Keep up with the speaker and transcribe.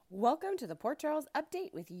Welcome to the Port Charles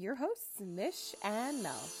Update with your hosts, Mish and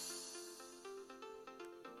Mel.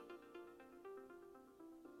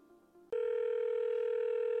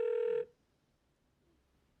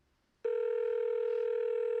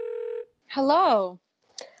 Hello.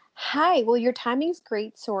 Hi. Well, your timing's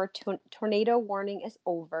great. So our tornado warning is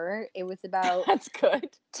over. It was about That's good.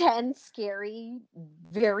 10 scary,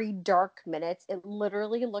 very dark minutes. It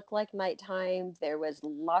literally looked like nighttime. There was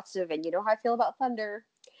lots of, and you know how I feel about thunder.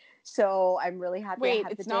 So I'm really happy I Wait,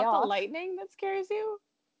 had the it's day not the off. lightning that scares you?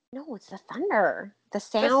 No, it's the thunder. The The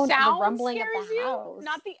sound and the sound rumbling of scares the you? house.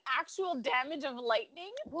 Not the actual damage of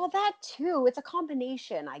lightning? Well, that too. It's a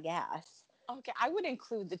combination, I guess. Okay, I would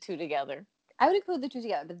include the two together. I would include the two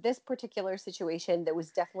together, but this particular situation, there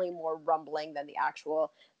was definitely more rumbling than the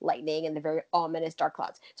actual lightning and the very ominous dark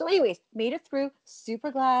clouds. So anyways, made it through.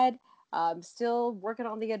 Super glad. Still working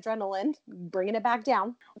on the adrenaline, bringing it back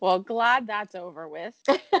down. Well, glad that's over with.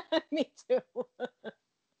 Me too.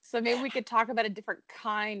 So maybe we could talk about a different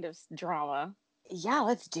kind of drama. Yeah,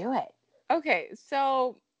 let's do it. Okay,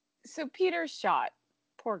 so Peter's shot.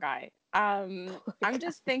 Poor guy. I'm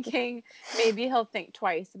just thinking maybe he'll think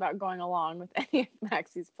twice about going along with any of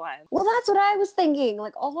Maxie's plans. Well, that's what I was thinking.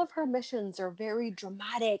 Like all of her missions are very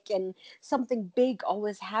dramatic and something big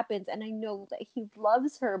always happens. And I know that he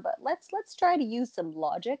loves her, but let's try to use some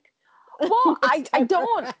logic. Well, I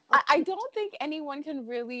don't think anyone can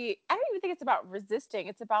really, I don't even think it's about resisting.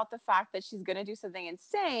 It's about the fact that she's going to do something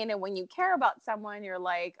insane. And when you care about someone, you're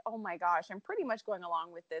like, oh my gosh, I'm pretty much going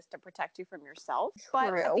along with this to protect you from yourself.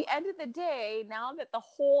 But at the end of the day, now that the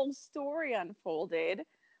whole story unfolded,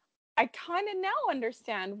 I kind of now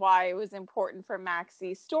understand why it was important for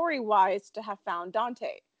Maxie story-wise to have found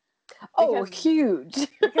Dante. Huge.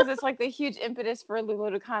 Because it's like the huge impetus for Lulu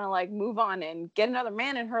to kind of like move on and get another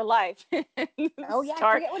man in her life. Oh yeah,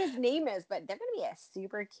 I forget what his name is, but they're gonna be a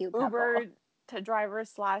super cute couple. Uber to driver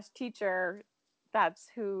 / teacher. That's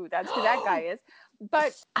who that guy is.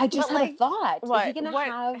 But I just had a thought. What? Is he gonna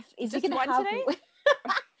have? Is he gonna have? Today?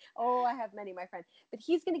 Oh, I have many, my friend. But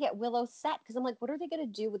he's gonna get Willow set because I'm like, what are they gonna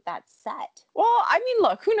do with that set? Well, I mean,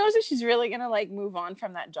 look, who knows if she's really gonna like move on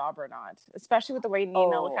from that job or not? Especially with the way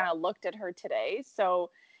Nina kind of looked at her today.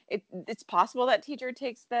 So it's possible that teacher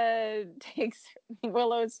takes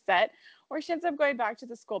Willow's set, or she ends up going back to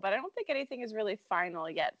the school. But I don't think anything is really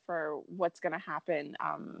final yet for what's gonna happen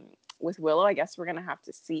with Willow. I guess we're gonna have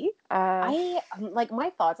to see. I like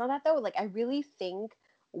my thoughts on that though. Like, I really think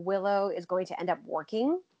Willow is going to end up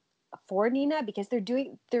working for Nina because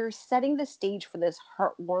they're setting the stage for this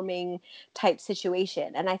heartwarming type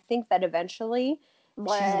situation, and I think that eventually she's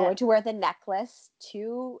going to wear the necklace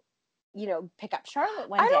to, pick up Charlotte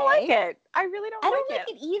one day. I don't like it. I really don't like it. I don't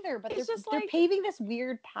like it either, but they're paving this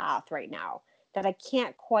weird path right now that I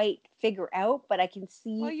can't quite figure out, but I can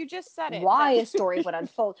see you just said it, why a story would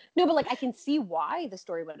unfold. No, but like I can see why the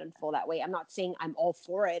story would unfold that way. I'm not saying I'm all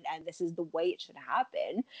for it and this is the way it should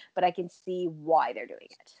happen, but I can see why they're doing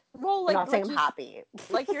it. Well, like, I'm not saying I'm happy.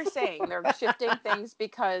 Like you're saying, they're shifting things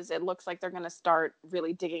because it looks like they're going to start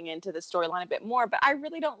really digging into the storyline a bit more. But I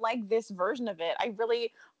really don't like this version of it.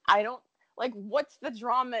 I don't like, what's the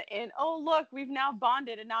drama in, oh, look, we've now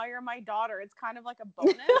bonded and now you're my daughter. It's kind of like a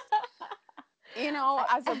bonus.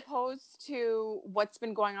 As opposed to what's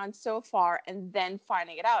been going on so far and then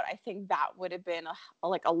finding it out. I think that would have been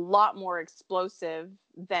a lot more explosive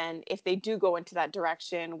than if they do go into that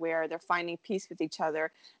direction where they're finding peace with each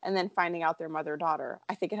other and then finding out their mother-daughter.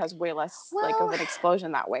 I think it has way less of an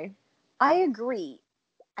explosion that way. I agree.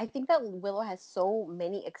 I think that Willow has so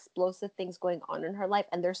many explosive things going on in her life,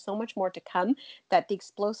 and there's so much more to come that the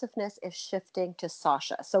explosiveness is shifting to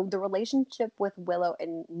Sasha. So the relationship with Willow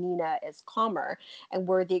and Nina is calmer, and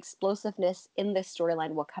where the explosiveness in this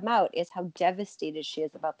storyline will come out is how devastated she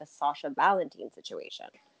is about the Sasha Valentine situation.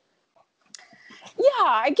 Yeah,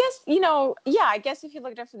 I guess if you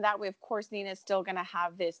look at it from that way, of course, Nina's still going to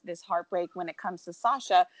have this heartbreak when it comes to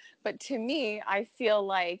Sasha. But to me, I feel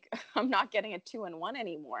like I'm not getting a 2-in-1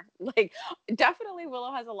 anymore. Like, definitely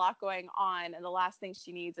Willow has a lot going on, and the last thing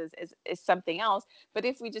she needs is something else. But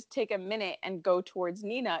if we just take a minute and go towards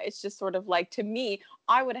Nina, it's just sort of like, to me,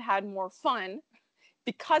 I would have had more fun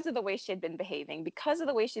because of the way she had been behaving, because of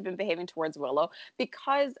the way she'd been behaving towards Willow,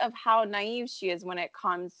 because of how naive she is when it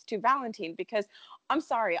comes to Valentine. Because I'm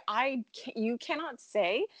sorry, you cannot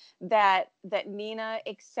say that Nina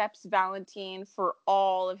accepts Valentine for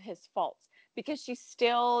all of his faults, because she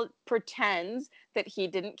still pretends that he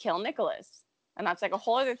didn't kill Nicholas. And that's like a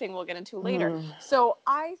whole other thing we'll get into later. So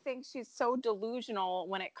I think she's so delusional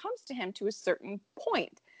when it comes to him to a certain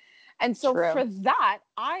point. And so True. for that,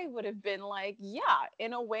 I would have been like, yeah,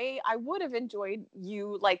 in a way, I would have enjoyed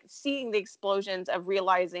you like seeing the explosions of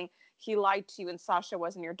realizing he lied to you and Sasha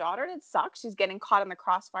wasn't your daughter. And it sucks. She's getting caught in the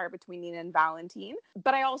crossfire between Nina and Valentine.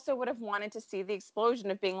 But I also would have wanted to see the explosion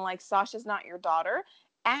of being like, Sasha's not your daughter.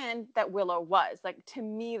 And that Willow was. Like, to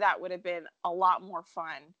me, that would have been a lot more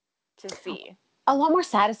fun to see. A lot more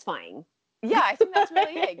satisfying. Yeah, I think that's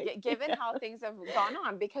really it, given how things have gone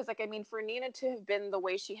on. Because, like, I mean, for Nina to have been the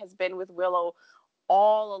way she has been with Willow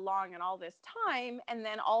all along and all this time, and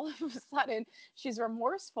then all of a sudden she's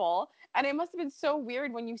remorseful, and it must have been so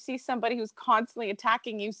weird when you see somebody who's constantly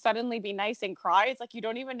attacking you suddenly be nice and cry. It's like you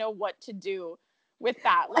don't even know what to do with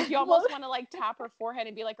that. Like, you almost want to like tap her forehead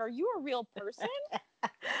and be like, are you a real person?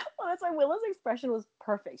 Well, that's why Willow's expression was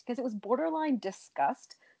perfect, because it was borderline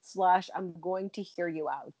disgust / I'm going to hear you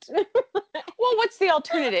out. Well, what's the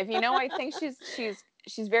alternative? You know, I think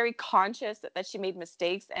she's very conscious that she made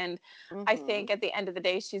mistakes, and I think at the end of the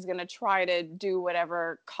day she's going to try to do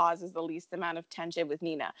whatever causes the least amount of tension with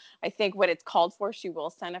Nina. I think what it's called for, she will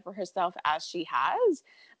stand up for herself as she has,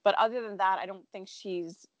 but other than that, I don't think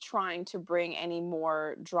she's trying to bring any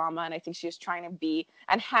more drama, and I think she's trying to be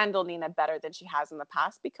and handle Nina better than she has in the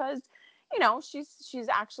past, because you know, she's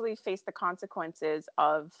actually faced the consequences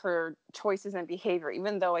of her choices and behavior,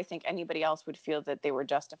 even though I think anybody else would feel that they were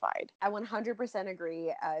justified. I 100%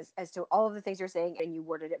 agree as to all of the things you're saying, and you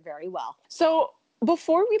worded it very well. So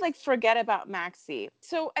before we like forget about Maxie,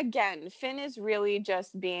 so again, Finn is really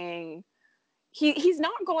just being he's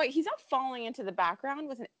not falling into the background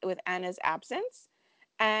with Anna's absence.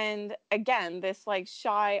 And again, this like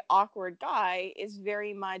shy, awkward guy is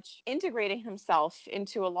very much integrating himself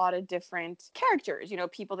into a lot of different characters, you know,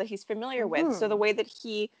 people that he's familiar with. So the way that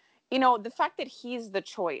he, you know, the fact that he's the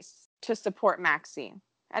choice to support Maxie.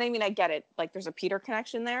 And I mean, I get it. Like, there's a Peter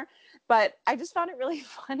connection there. But I just found it really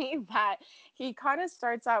funny that he kind of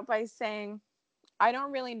starts out by saying, I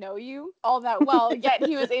don't really know you all that well, yet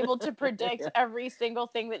he was able to predict every single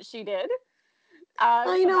thing that she did.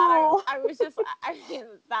 I know. I was just, I mean,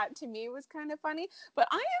 that to me was kind of funny, but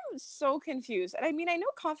I am so confused. And I mean, I know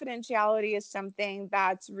confidentiality is something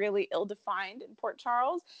that's really ill-defined in Port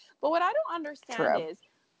Charles, but what I don't understand is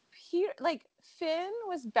Finn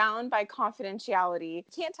was bound by confidentiality.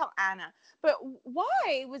 Can't tell Anna, but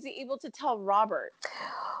why was he able to tell Robert?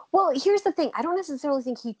 Well, here's the thing. I don't necessarily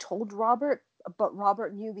think he told Robert, but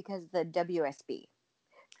Robert knew because of the WSB.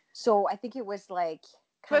 So I think it was like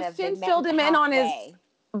kind of Finn filled him in on his,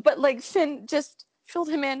 but like Finn just filled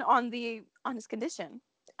him in on his condition.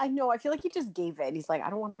 I know. I feel like he just gave in. He's like, I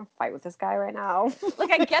don't want to fight with this guy right now.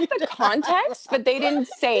 Like, I get the context, but they didn't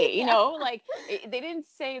say, you know, like they didn't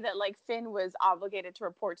say that like Finn was obligated to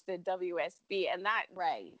report to the WSB, and that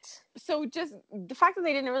right. So just the fact that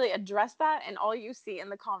they didn't really address that, and all you see in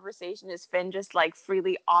the conversation is Finn just like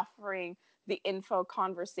freely offering the info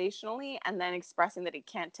conversationally and then expressing that he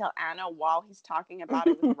can't tell Anna while he's talking about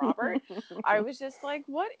it with Robert. I was just like,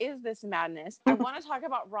 what is this madness? I want to talk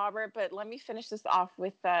about Robert, but let me finish this off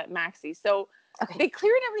with Maxie. So they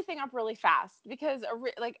cleared everything up really fast, because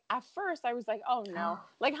like at first I was like, oh no,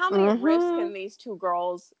 like how many riffs can these two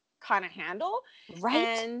girls kind of handle? Right.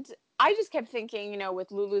 And I just kept thinking, you know,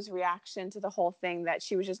 with Lulu's reaction to the whole thing, that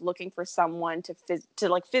she was just looking for someone to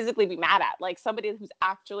like physically be mad at, like somebody who's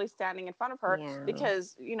actually standing in front of her,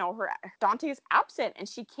 because, you know, Dante is absent and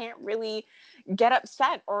she can't really get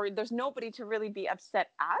upset, or there's nobody to really be upset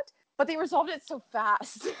at. But they resolved it so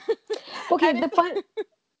fast. Okay,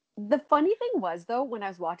 the funny thing was, though, when I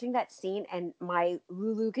was watching that scene and my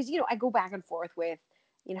Lulu, because, you know, I go back and forth with,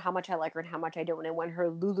 you know, how much I like her and how much I don't. And when her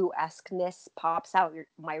Lulu-esqueness pops out,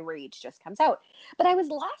 my rage just comes out. But I was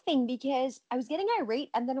laughing because I was getting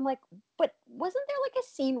irate. And then I'm like, but wasn't there like a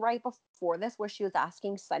scene right before this where she was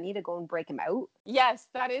asking Sunny to go and break him out? Yes,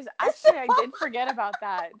 that is actually, I did forget about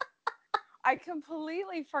that. I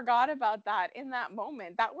completely forgot about that in that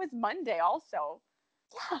moment. That was Monday also.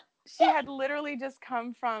 Yeah. She had literally just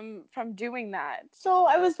come from doing that. So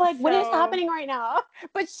I was like, what is happening right now?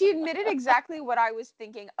 But she admitted exactly what I was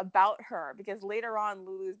thinking about her, because later on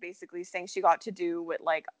Lulu's basically saying she got to do what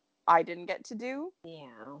like I didn't get to do.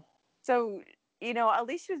 Yeah. So, you know, at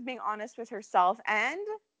least she was being honest with herself, and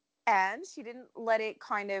she didn't let it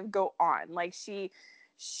kind of go on. Like she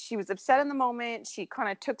was upset in the moment. She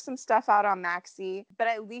kind of took some stuff out on Maxie, but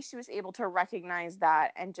at least she was able to recognize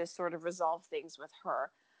that and just sort of resolve things with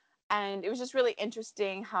her. And it was just really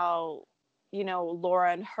interesting how, you know,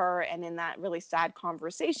 Laura and her, and in that really sad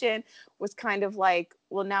conversation, was kind of like,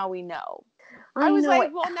 well, now we know. I was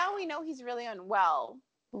like, well, now we know he's really unwell.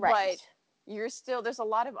 Right. But there's a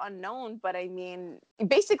lot of unknown. But I mean,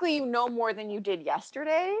 basically, you know more than you did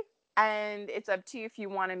yesterday. and it's up to you if you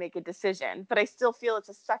want to make a decision. But I still feel it's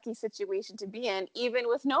a sucky situation to be in, even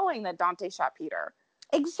with knowing that Dante shot Peter.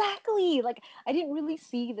 Exactly. Like, I didn't really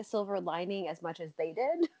see the silver lining as much as they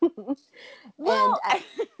did. And Well,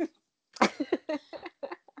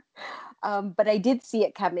 but I did see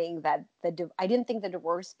it coming that I didn't think the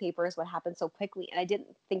divorce papers would happen so quickly, and I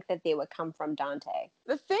didn't think that they would come from Dante.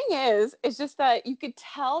 the thing is, it's just that you could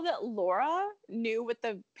tell that Laura knew what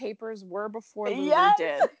the papers were before Lulu Yes!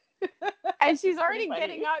 did. And she's already funny.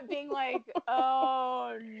 getting up being like,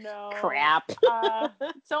 oh no. Crap.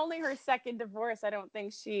 It's only her second divorce. I don't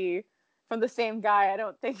think from the same guy, I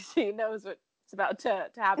don't think she knows what's about to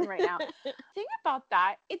happen right now. Think about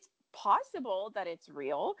that. It's possible that it's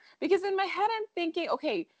real because in my head, I'm thinking,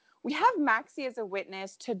 okay, we have Maxie as a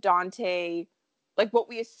witness to Dante. Like what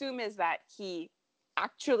we assume is that he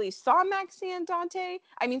actually saw Maxie and Dante.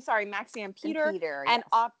 Maxie and Peter, and yes.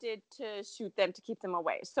 opted to shoot them to keep them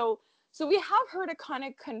away. So we have her to kind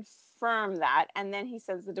of confirm that, and then he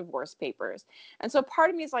says the divorce papers. And so part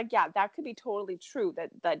of me is like, yeah, that could be totally true,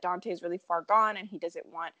 that Dante is really far gone and he doesn't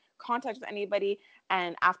want contact with anybody.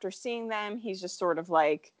 And after seeing them, he's just sort of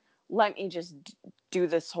like, let me just do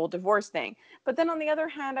this whole divorce thing. But then on the other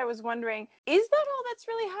hand, I was wondering, is that all that's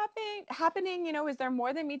really happening? You know, is there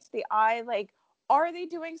more than meets the eye? Like, are they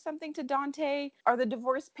doing something to Dante? Are the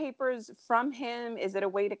divorce papers from him? Is it a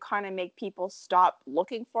way to kind of make people stop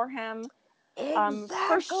looking for him? Exactly.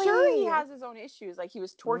 For sure he has his own issues. Like he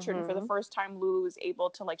was tortured, and for the Mhm. first time Lulu was able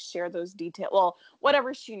to like share those details. Well,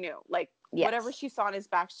 whatever she knew, like Yes. whatever she saw on his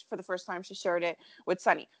back for the first time, she shared it with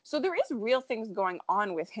Sunny. So there is real things going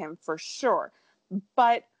on with him for sure.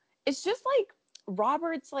 But it's just like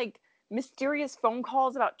Robert's like mysterious phone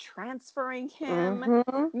calls about transferring him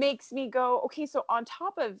Mhm. makes me go, okay, so on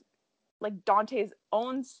top of like Dante's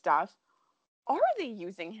own stuff, are they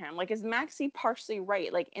using him? Like, is Maxie partially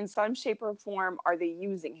right? Like, in some shape or form, are they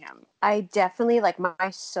using him? I definitely, like, my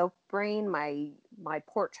soap brain, my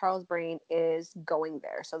Port Charles brain is going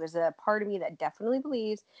there. So there's a part of me that definitely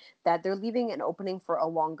believes that they're leaving an opening for a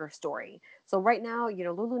longer story. So right now,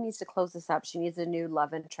 Lulu needs to close this up. She needs a new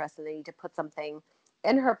love interest, and they need to put something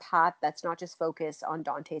in her path that's not just focused on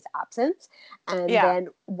Dante's absence. And Yeah. then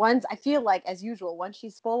once, I feel like, as usual, once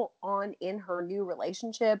she's full on in her new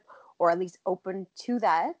relationship, or at least open to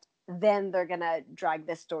that, then they're gonna drag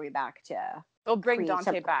this story back to They'll bring create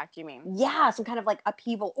Dante some, back, you mean? yeah, some kind of like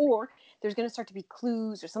upheaval, or there's going to start to be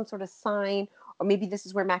clues or some sort of sign, or maybe this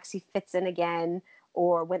is where Maxie fits in again,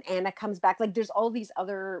 or when Anna comes back. Like, there's all these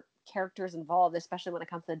other characters involved, especially when it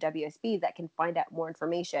comes to the WSB, that can find out more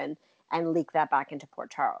information and leak that back into Port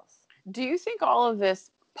Charles. Do you think all of this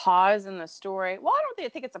pause in the story? Well, I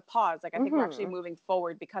don't think it's a pause. Like, I think we're actually Mm-hmm. moving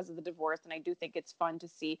forward because of the divorce, and I do think it's fun to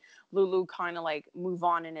see Lulu kind of like move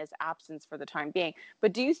on in his absence for the time being.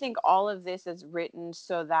 But do you think all of this is written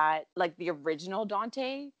so that like the original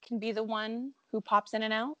Dante can be the one who pops in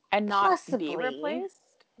and out and not be Possibly. replaced?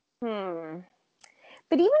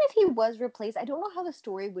 But even if he was replaced, I don't know how the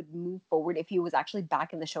story would move forward if he was actually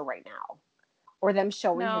back in the show right now, or them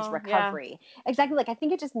showing his No, yeah. recovery. Exactly. Like, I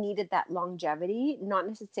think it just needed that longevity, not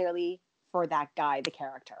necessarily for that guy, the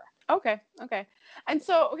character. Okay. And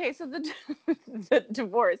so, so the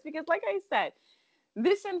divorce, because like I said,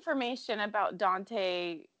 this information about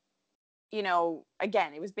Dante,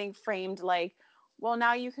 again, it was being framed like, well,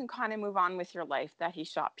 now you can kind of move on with your life that he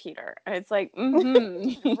shot Peter. And it's like,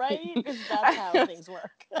 Right? Because that's how things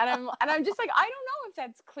work. and I'm just like, I don't know if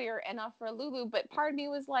that's clear enough for Lulu, but part of me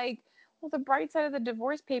was like, well, the bright side of the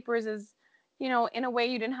divorce papers is, in a way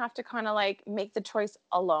you didn't have to kind of like make the choice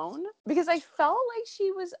alone, because I felt like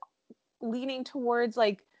she was leaning towards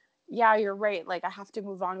like, yeah, you're right. Like, I have to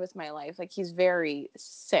move on with my life. Like, he's very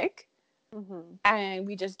sick, and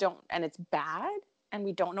we just don't, and it's bad, and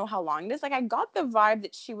we don't know how long it is. Like, I got the vibe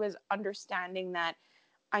that she was understanding that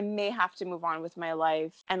I may have to move on with my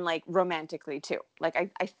life, and like romantically too. Like,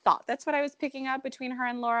 I thought that's what I was picking up between her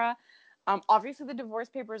and Laura. Obviously the divorce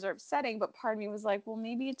papers are upsetting, but part of me was like, well,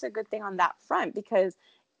 maybe it's a good thing on that front, because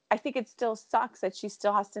I think it still sucks that she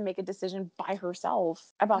still has to make a decision by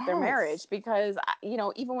herself about their marriage, Yes. because,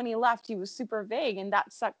 even when he left, he was super vague, and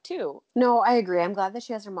that sucked too. No, I agree. I'm glad that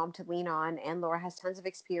she has her mom to lean on, and Laura has tons of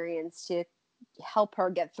experience to help her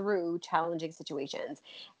get through challenging situations.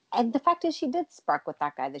 And the fact is, she did spark with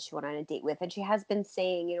that guy that she went on a date with, and she has been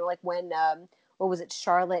saying, like when what was it,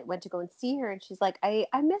 Charlotte went to go and see her, and she's like, I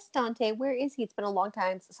miss Dante. Where is he? It's been a long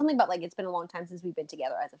time. Something about like, it's been a long time since we've been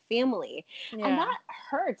together as a family, and Yeah. that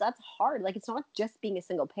hurts. That's hard. Like, it's not just being a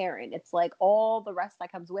single parent. It's like all the rest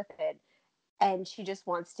that comes with it, and she just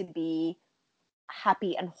wants to be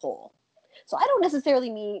happy and whole. So I don't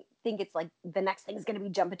necessarily think it's like the next thing is going to be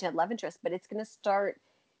jump into love interest, but it's going to start,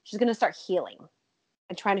 she's going to start healing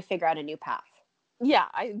and trying to figure out a new path. Yeah,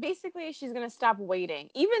 basically she's going to stop waiting.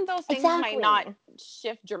 Even though things might not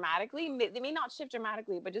shift dramatically, they may not shift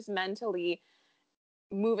dramatically, but just mentally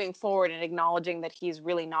moving forward and acknowledging that he's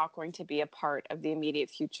really not going to be a part of the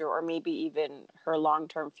immediate future, or maybe even her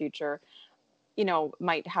long-term future, you know,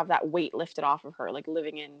 might have that weight lifted off of her, like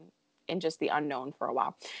living in just the unknown for a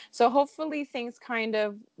while. So hopefully things kind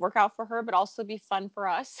of work out for her, but also be fun for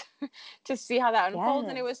us to see how that unfolds.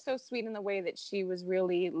 And it was so sweet in the way that she was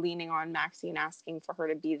really leaning on Maxine, asking for her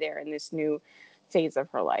to be there in this new phase of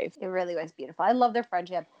her life. It really was beautiful. I love their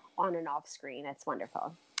friendship on and off screen. It's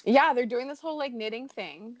wonderful. Yeah, they're doing this whole like knitting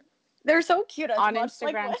thing. They're so cute on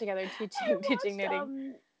Instagram together, teaching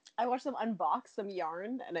knitting. I watched them unbox some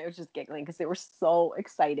yarn, and I was just giggling because they were so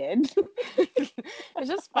excited. It's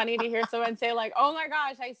just funny to hear someone say like, "Oh my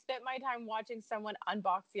gosh, I spent my time watching someone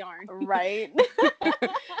unbox yarn." Right.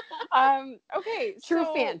 Okay. True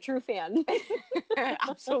fan.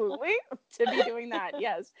 Absolutely. To be doing that,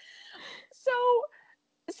 yes.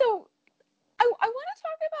 So I want to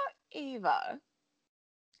talk about Ava.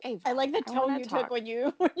 I like the tone you took when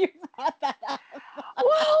you brought that up.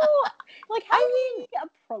 Well, like, how do we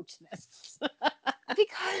approach this?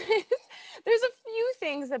 Because there's a few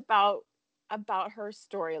things about her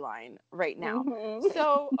storyline right now. Mm-hmm.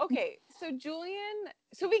 So, okay, so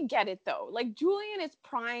we get it though. Like, Julian is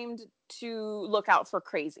primed to look out for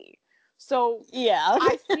Crazy. So, yeah.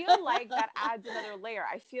 I feel like that adds another layer.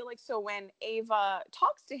 I feel like, so when Ava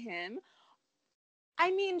talks to him, I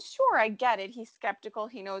mean, sure, I get it. He's skeptical.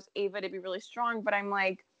 He knows Ava to be really strong, but I'm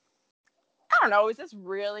like, I don't know, is this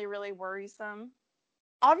really, really worrisome?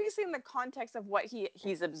 Obviously, in the context of what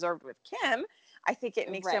he's observed with Kim, I think it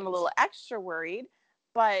makes him a little extra worried.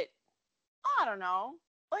 But I don't know.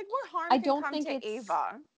 Like, what harm can come to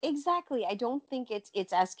Ava? Exactly. I don't think it's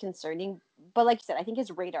as concerning. But like you said, I think his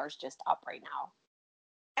radar's just up right now.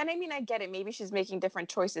 And I mean, I get it. Maybe she's making different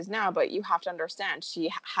choices now, but you have to understand she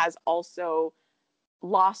has also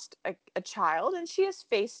lost a child, and she is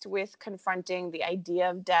faced with confronting the idea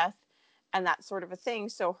of death and that sort of a thing.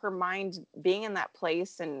 So her mind being in that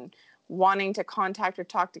place and wanting to contact or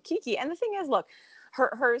talk to Kiki. And the thing is, look,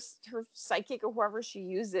 her psychic or whoever she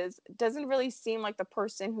uses doesn't really seem like the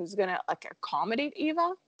person who's gonna like accommodate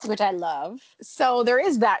Eva, which I love. So there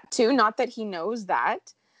is that too. Not that he knows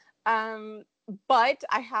that, but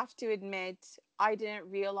I have to admit, I didn't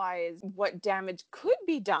realize what damage could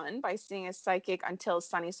be done by seeing a psychic until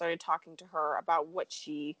Sunny started talking to her about what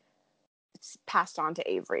she passed on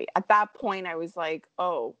to Avery. At that point, I was like,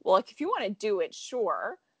 oh, well, like, if you want to do it,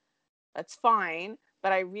 sure, that's fine.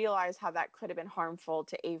 But I realized how that could have been harmful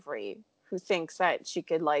to Avery, who thinks that she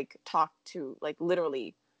could like talk to, like,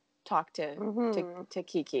 literally talk to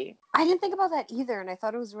Kiki. I didn't think about that either, and I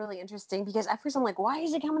thought it was really interesting because at first I'm like, why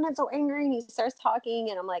is he coming in so angry? And he starts talking,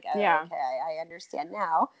 and I'm like, oh, yeah, okay, I understand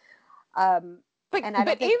now. But and I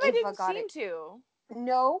don't think Ava didn't seem to.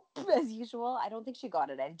 No, as usual, I don't think she got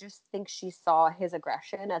it. I just think she saw his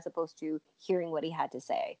aggression as opposed to hearing what he had to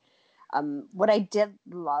say. What I did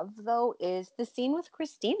love, though, is the scene with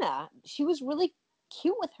Christina. She was really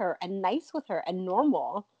cute with her and nice with her and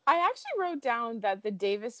normal. I actually wrote down that the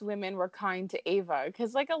Davis women were kind to Ava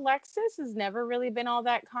because, like, Alexis has never really been all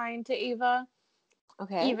that kind to Ava.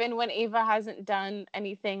 Okay. Even when Ava hasn't done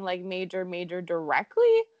anything like major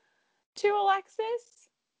directly to Alexis.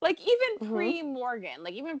 Like, even pre-Morgan,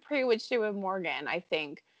 like, even pre what she with Morgan, I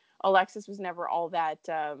think Alexis was never all that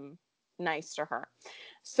nice to her.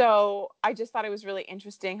 So I just thought it was really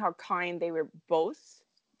interesting how kind they were both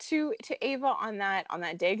to Ava on that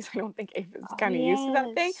day, because I don't think Ava's kind of used to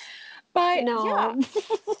that thing. But yeah.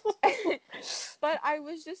 But I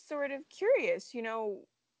was just sort of curious, you know,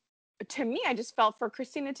 to me, I just felt for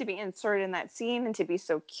Christina to be inserted in that scene and to be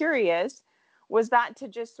so curious, was that to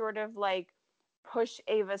just sort of like push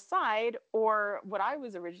Ava aside? Or what I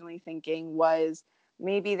was originally thinking was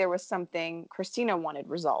maybe there was something Christina wanted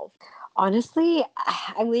resolved. Honestly,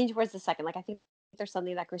 I'm leaning towards the second. Like, I think there's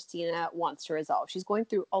something that Christina wants to resolve. She's going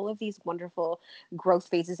through all of these wonderful growth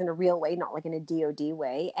phases in a real way, not like in a DOD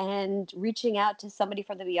way, and reaching out to somebody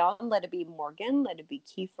from the beyond, let it be Morgan, let it be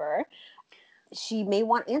Kiefer. She may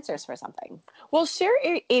want answers for something. Well, Share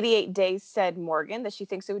 88 Days said Morgan, that she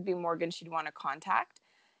thinks it would be Morgan she'd want to contact.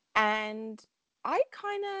 And I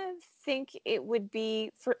kind of think it would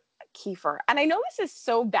be for Kiefer. And I know this is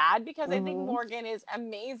so bad because I think Morgan is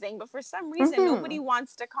amazing, but for some reason nobody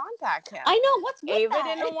wants to contact him. I know, what's with Ava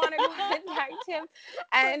that? didn't want to contact him.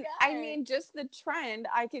 And I mean, just the trend,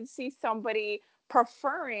 I could see somebody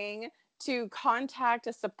preferring to contact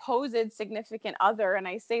a supposed significant other. And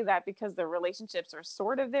I say that because the relationships are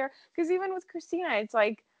sort of there. Because even with Christina, it's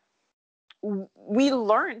like, we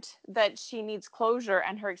learned that she needs closure,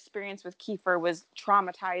 and her experience with Kiefer was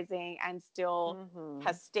traumatizing and still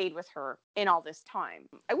has stayed with her in all this time.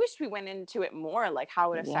 I wish we went into it more, like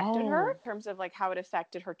how it affected her, in terms of like how it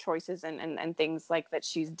affected her choices and things like that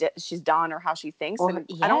she's done, or how she thinks. Or And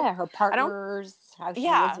her partners, how she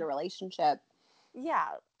is in a relationship. Yeah.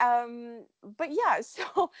 But yeah,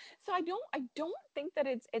 so I don't think that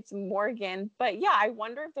it's Morgan, but yeah, I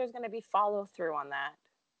wonder if there's going to be follow through on that.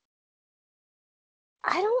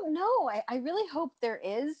 I don't know. I really hope there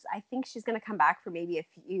is. I think she's going to come back for maybe a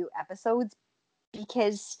few episodes,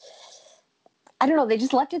 because I don't know. They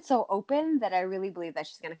just left it so open that I really believe that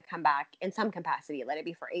she's going to come back in some capacity, let it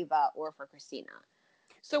be for Ava or for Christina.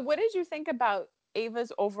 So what did you think about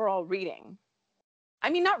Ava's overall reading? I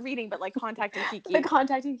mean, not reading, but like contacting Kiki. The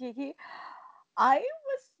contacting Kiki. Part of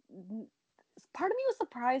me was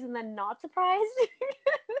surprised and then not surprised.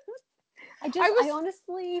 I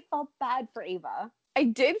honestly felt bad for Ava. I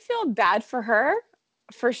did feel bad for her,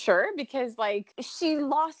 for sure, because like she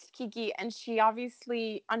lost Kiki, and she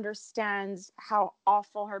obviously understands how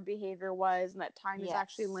awful her behavior was, and that time is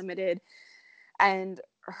actually limited, and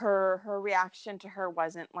her reaction to her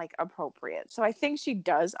wasn't like appropriate. So I think she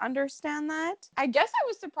does understand that. I guess I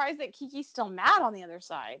was surprised that Kiki's still mad on the other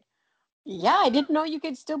side. Yeah, I didn't know you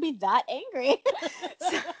could still be that angry.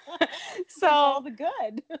 So all the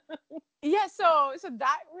good. Yeah, so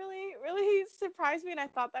that really surprised me, and I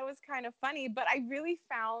thought that was kind of funny. But I really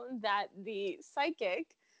found that the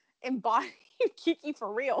psychic embodied Kiki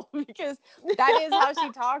for real, because that is how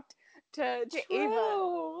she talked to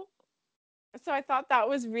Ava. So I thought that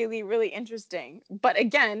was really, really interesting. But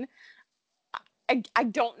again, I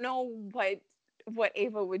don't know what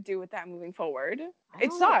Ava would do with that moving forward.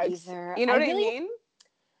 It sucks. You know what I mean?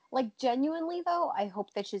 Like, genuinely though, I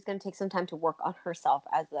hope that she's going to take some time to work on herself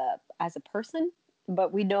as a person,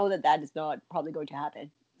 but we know that is not probably going to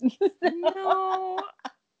happen.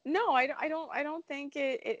 No, I don't think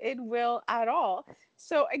it will at all.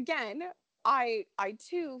 So again, I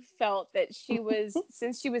too felt that she was,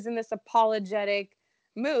 since she was in this apologetic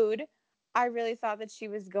mood, I really thought that she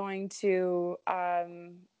was going to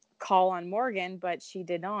call on Morgan, but she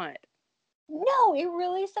did not. No, it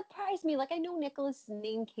really surprised me. Like, I know Nicholas'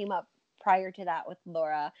 name came up prior to that with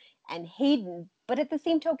Laura and Hayden, but at the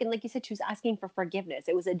same token, like you said, she was asking for forgiveness.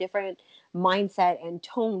 It was a different mindset and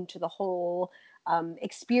tone to the whole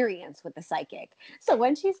experience with the psychic. So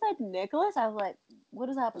when she said Nicholas, I was like, what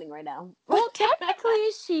is happening right now? Well, technically,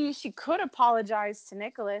 she could apologize to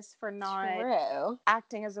Nicholas for not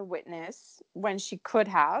acting as a witness when she could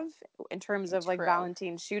have, in terms of like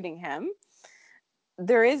Valentine shooting him.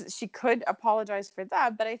 She could apologize for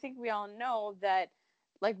that, but I think we all know that,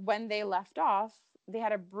 like, when they left off, they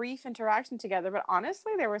had a brief interaction together, but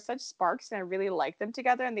honestly, there were such sparks, and I really liked them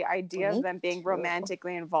together, and the idea of them being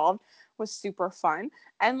romantically involved was super fun.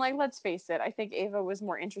 And like, let's face it, I think Ava was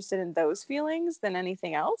more interested in those feelings than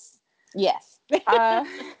anything else. Yes.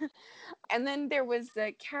 And then there was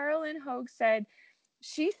Carolyn Hogue said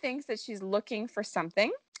she thinks that she's looking for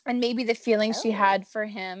something, and maybe the feeling she had for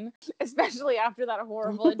him, especially after that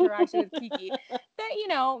horrible interaction with Kiki, that, you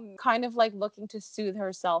know, kind of like looking to soothe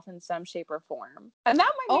herself in some shape or form. And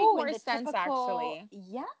that might make more sense, actually.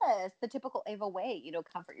 Yes, the typical Ava way, you know,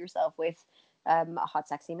 comfort yourself with a hot,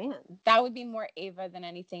 sexy man. That would be more Ava than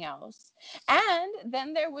anything else. And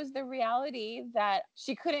then there was the reality that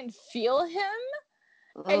she couldn't feel him.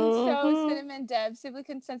 And so Cinnamon Deb simply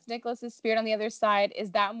can sense Nicholas's spirit on the other side.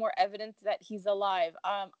 Is that more evidence that he's alive?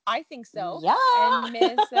 I think so. Yeah. And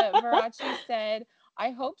Miss Verace said, I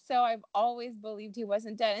hope so. I've always believed he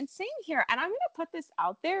wasn't dead. And same here. And I'm going to put this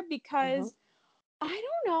out there because I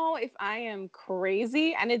don't know if I am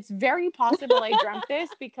crazy. And it's very possible I dreamt this,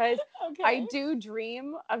 because I do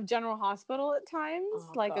dream of General Hospital at times,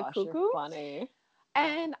 like a cuckoo. You're funny.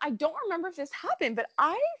 And I don't remember if this happened, but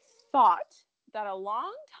I thought that a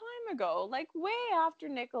long time ago, like way after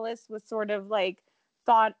Nicholas was sort of like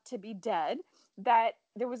thought to be dead, that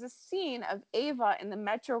there was a scene of Ava in the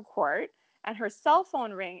Metro Court, and her cell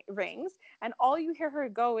phone rings, and all you hear her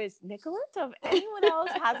go is, Nicholas? If anyone else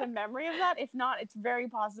has a memory of that, if not, it's very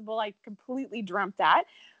possible I completely dreamt that.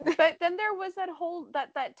 But then there was that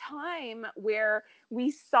time where we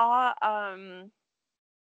saw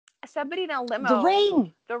somebody in a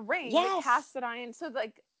limo. The ring with Cassidy. So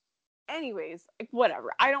like, anyways, like, whatever.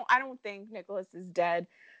 I don't think Nicholas is dead.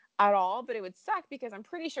 at all, but it would suck because I'm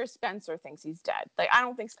pretty sure Spencer thinks he's dead. Like, I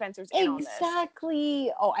don't think Spencer's in on this.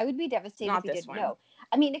 Exactly. Oh, I would be devastated Not if he this didn't one. know.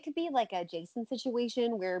 I mean, it could be like a Jason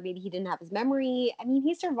situation where maybe he didn't have his memory. I mean,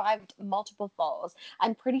 he survived multiple falls.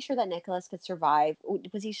 I'm pretty sure that Nicholas could survive.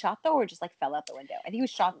 Was he shot though, or just like fell out the window? I think he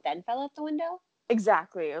was shot then fell out the window.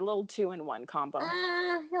 Exactly. A little 2-in-1 combo.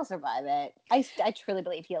 He'll survive it. I truly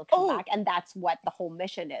believe he'll come back, and that's what the whole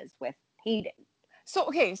mission is with Hayden. So,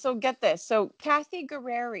 okay, so get this. So, Kathy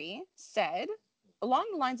Guerreri said, along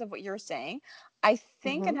the lines of what you're saying, I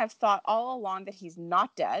think and have thought all along that he's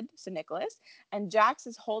not dead, so Nicholas, and Jax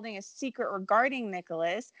is holding a secret regarding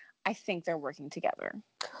Nicholas. I think they're working together.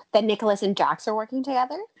 That Nicholas and Jax are working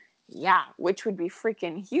together? Yeah, which would be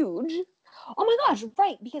freaking huge. Oh my gosh,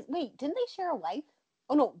 right. Because, wait, didn't they share a wife?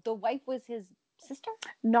 Oh no, the wife was his sister?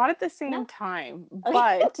 Not at the same No? time, Okay.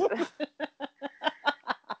 but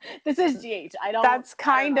This is GH. that's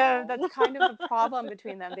kind of the problem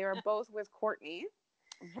between them. They were both with Courtney.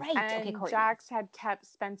 Right. And Okay, Courtney. Jax had kept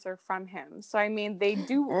Spencer from him. So I mean, they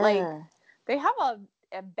do Ugh. they have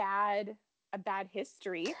a bad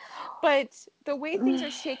history, but the way things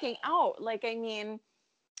are shaking out, like, I mean,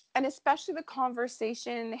 and especially the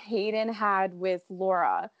conversation Hayden had with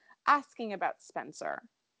Laura asking about Spencer.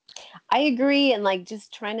 I agree, and like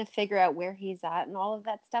just trying to figure out where he's at and all of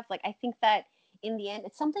that stuff. Like, I think that in the end,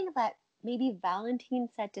 it's something that maybe Valentine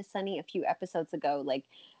said to Sunny a few episodes ago. Like,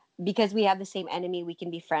 because we have the same enemy, we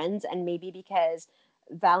can be friends, and maybe because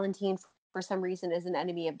Valentine, for some reason, is an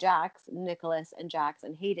enemy of Jax, Nicholas and Jax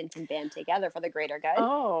and Hayden can band together for the greater good.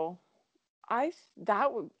 Oh, I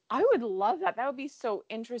would love that. That would be so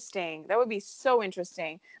interesting. That would be so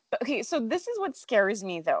interesting. But okay, so this is what scares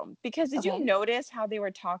me though, because did you notice how they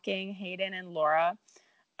were talking, Hayden and Laura,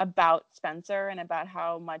 about Spencer and about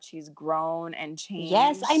how much he's grown and changed?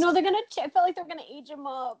 Yes, I know they're gonna. I feel like they're gonna age him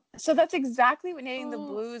up. So that's exactly what Knitting the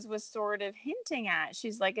Blues was sort of hinting at.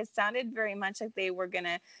 She's like, it sounded very much like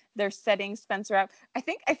they're setting Spencer up. I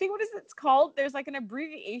think what is it's called? There's like an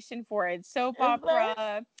abbreviation for it. Soap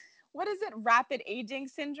opera. What is it? Rapid aging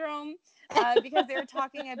syndrome. Because they were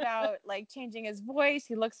talking about like changing his voice.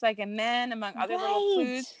 He looks like a man, among other little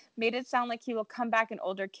clues. Made it sound like he will come back an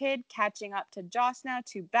older kid, catching up to Joss now.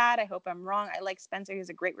 Too bad. I hope I'm wrong. I like Spencer. He has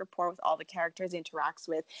a great rapport with all the characters he interacts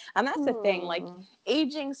with. And that's the thing. Like,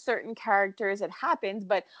 aging certain characters, it happens,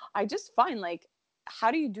 but I just find, like,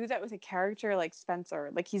 how do you do that with a character like Spencer?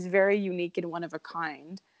 Like, he's very unique and one of a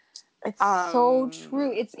kind. It's so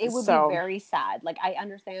true. It would be very sad. Like, I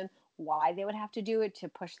understand why they would have to do it to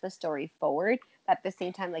push the story forward. But at the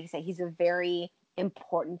same time, like I say, he's a very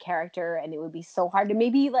important character, and it would be so hard to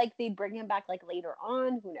maybe like they'd bring him back like later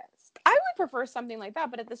on. Who knows? I would prefer something like that,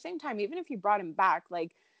 but at the same time, even if you brought him back,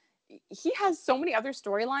 like, he has so many other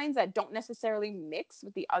storylines that don't necessarily mix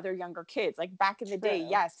with the other younger kids. Like, back in the day,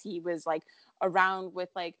 yes, he was like around with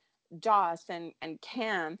like Joss and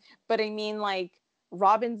Cam, but I mean, like,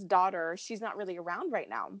 Robin's daughter, she's not really around right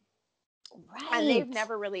now. Right. And they've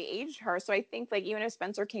never really aged her. So I think, like, even if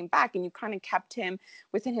Spencer came back and you kind of kept him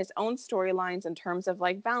within his own storylines in terms of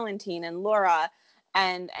like Valentine and Laura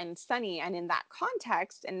and Sunny, and in that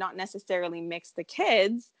context, and not necessarily mix the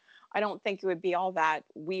kids, I don't think it would be all that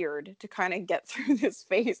weird to kind of get through this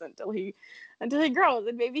phase until he grows.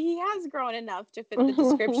 And maybe he has grown enough to fit the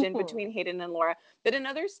description between Hayden and Laura. But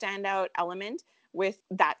another standout element with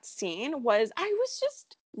that scene was I was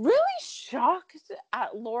just really shocked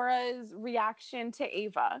at Laura's reaction to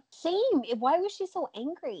Ava. Same. Why was she so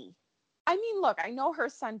angry? I mean, look, I know her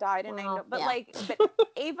son died, and I know, but but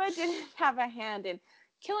Ava didn't have a hand in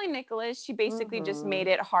killing Nicholas. She basically just made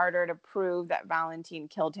it harder to prove that Valentine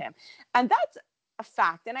killed him. And that's a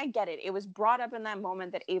fact. And I get it. It was brought up in that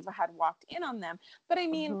moment that Ava had walked in on them. But I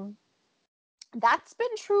mean, that's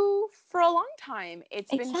been true for a long time.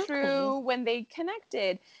 It's been true when they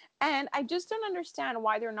connected. And I just don't understand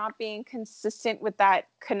why they're not being consistent with that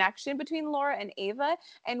connection between Laura and Ava,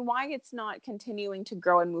 and why it's not continuing to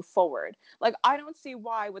grow and move forward. Like, I don't see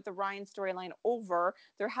why, with the Ryan storyline over,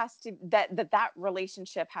 there has to that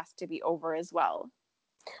relationship has to be over as well.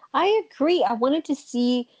 I agree. I wanted to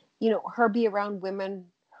see, her be around women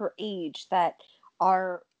her age that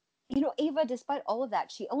are, Ava, despite all of that,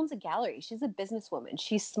 she owns a gallery. She's a businesswoman.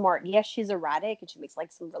 She's smart. Yes, she's erratic and she makes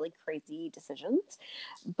like some really crazy decisions.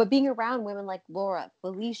 But being around women like Laura,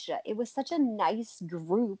 Felicia, it was such a nice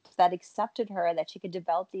group that accepted her, that she could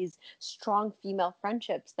develop these strong female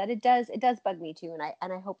friendships. That it does bug me too, and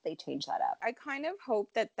I hope they change that up. I kind of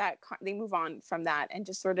hope that they move on from that and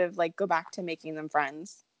just sort of like go back to making them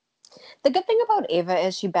friends. The good thing about Ava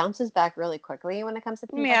is she bounces back really quickly when it comes to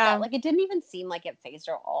things like that. Like, it didn't even seem like it phased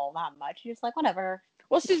her all that much. She's just like, whatever.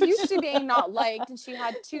 Well, she's used to being not liked, and she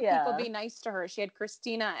had two people Yeah. be nice to her. She had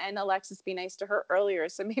Christina and Alexis be nice to her earlier,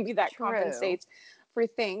 so maybe that True. compensates for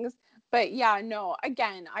things. But yeah, no,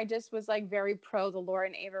 again, I just was like very pro the Laura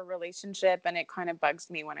and Ava relationship, and it kind of bugs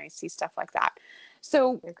me when I see stuff like that.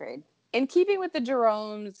 So, Agreed. in keeping with the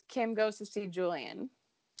Jeromes, Kim goes to see Julian.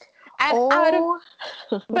 And out of,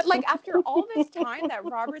 Oh. but like after all this time that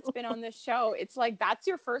Robert's been on this show, it's like that's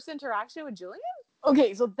your first interaction with Julian?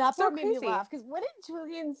 Okay, so that So part made me crazy. laugh because what did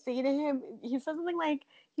Julian say to him? He said something like,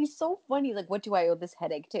 "He's so funny. Like, what do I owe this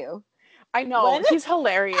headache to?" I know. What? He's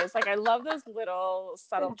hilarious. Like, I love those little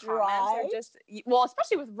subtle comments. Or Dry. just, well,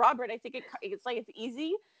 especially with Robert, I think it's like it's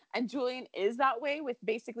easy. And Julian is that way with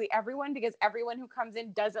basically everyone because everyone who comes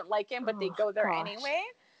in doesn't like him, but they Oh go there gosh. anyway.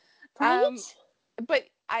 Um, Right? but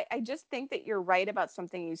I just think that you're right about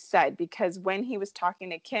something you said because when he was talking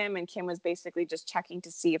to Kim and Kim was basically just checking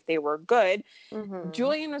to see if they were good, Mm-hmm.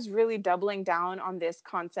 Julian was really doubling down on this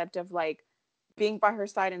concept of like being by her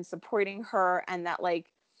side and supporting her and that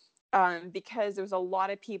like because there's a lot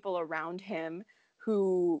of people around him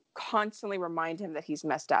who constantly remind him that he's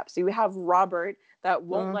messed up. So you have Robert that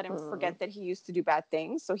won't let him Mm-hmm. forget that he used to do bad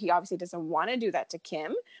things. So he obviously doesn't want to do that to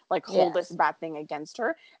Kim, like hold this Yes. bad thing against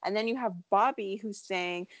her. And then you have Bobby who's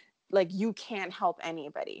saying, like, you can't help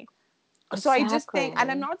anybody. So I just think,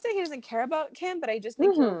 and I'm Exactly. not saying he doesn't care about Kim, but I just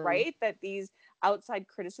think you're Mm-hmm. right that these outside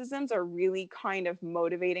criticisms are really kind of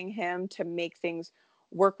motivating him to make things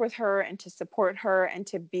work with her and to support her and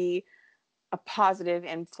to be a positive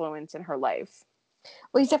influence in her life.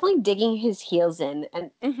 Well, he's definitely digging his heels in.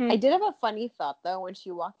 And Mm-hmm. I did have a funny thought though when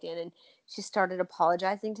she walked in and she started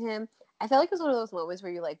apologizing to him. I felt like it was one of those moments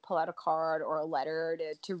where you like pull out a card or a letter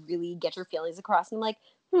to really get your feelings across. And I'm like,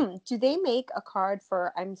 do they make a card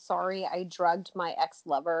for "I'm sorry I drugged my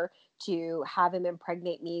ex-lover to have him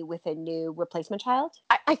impregnate me with a new replacement child"?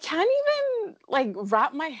 I can't even like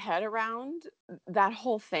wrap my head around that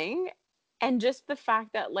whole thing. And just the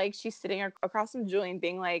fact that like she's sitting across from Julian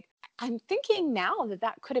being like, I'm thinking now that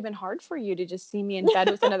that could have been hard for you to just see me in bed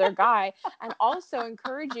with another guy and also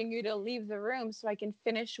encouraging you to leave the room so I can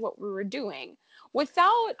finish what we were doing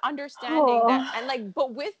without understanding that Oh, and like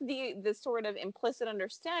but with the sort of implicit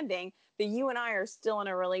understanding that you and I are still in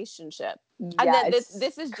a relationship and yeah, that this it's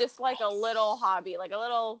this is just like a little hobby like a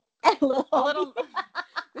little a hobby. little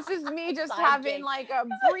this is me just Side having gig. like a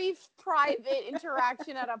brief private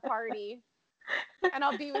interaction at a party and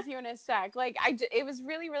I'll be with you in a sec. Like it was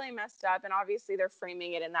really, really messed up. And obviously they're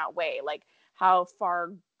framing it in that way, like how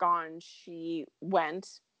far gone she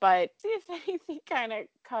went. But see if anything kind of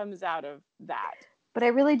comes out of that. But I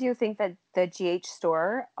really do think that the GH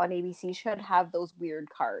store on ABC should have those weird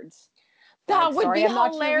cards. Like, That would sorry, be I'm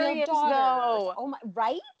not your real hilarious daughter. though. Oh my,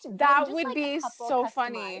 right? And That just would like a be couple so customized.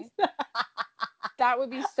 funny. That would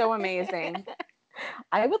be so amazing.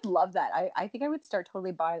 I would love that. I think I would start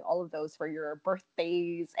totally buying all of those for your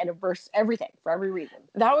birthdays, anniversary, everything, for every reason.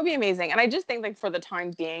 That would be amazing. And I just think like for the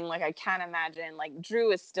time being, like I can't imagine like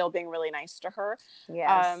Drew is still being really nice to her.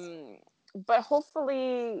 Yes. Um but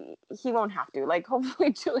hopefully he won't have to. Like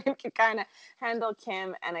hopefully Julian can kind of handle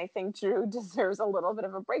Kim and I think Drew deserves a little bit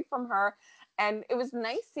of a break from her. And it was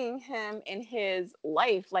nice seeing him in his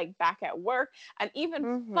life, like back at work, and even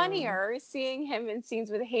Mm-hmm. funnier seeing him in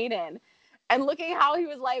scenes with Hayden and looking how he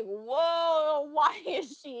was like, whoa, why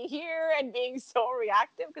is she here? And being so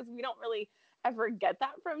reactive because we don't really ever get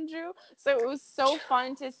that from Drew. So it was so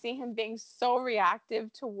fun to see him being so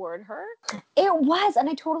reactive toward her. It was, and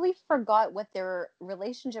I totally forgot what their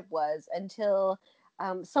relationship was until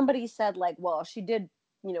somebody said, like, well, she did,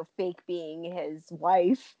 fake being his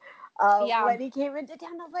wife Yeah, when he came into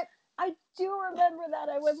town. I was like, I do remember that.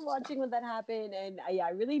 I was watching when that happened, and yeah,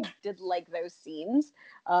 I really did like those scenes.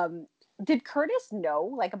 Did Curtis know,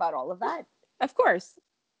 like, about all of that? of course.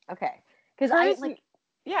 Okay, because Curtis,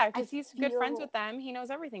 yeah, I because he's good friends feel with them. He knows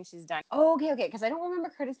everything she's done. oh, okay, because I don't remember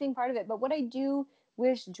Curtis being part of it. But what I do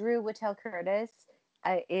wish Drew would tell Curtis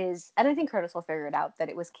is, and I think Curtis will figure it out, that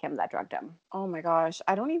it was Kim that drugged him. Oh my gosh.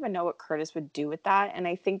 I don't even know what Curtis would do with that. And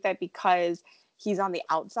I think that because he's on the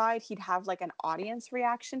outside, he'd have like an audience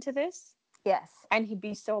reaction to this Yes. and he'd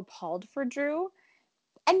be so appalled for Drew.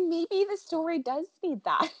 And maybe the story does need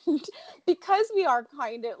that because we are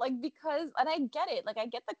kind of like, because, and I get it, like, I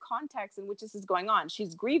get the context in which this is going on.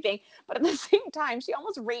 She's grieving, but at the same time, she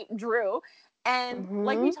almost raped Drew. And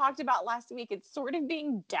like we Mm-hmm. talked about last week, it's sort of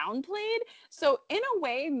being downplayed. So, in a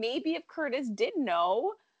way, maybe if Curtis did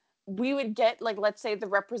know, we would get, like, let's say the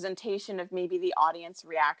representation of maybe the audience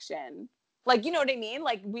reaction. Like, you know what I mean?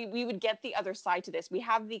 Like, we would get the other side to this. We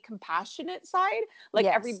have the compassionate side, like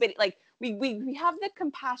Yes. everybody, like we have the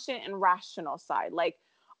compassionate and rational side. Like,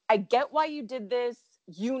 I get why you did this.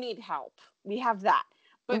 you need help. We have that.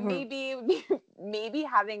 But Mm-hmm. maybe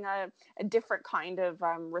having a different kind of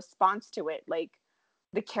response to it, like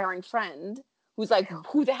the caring friend who's like,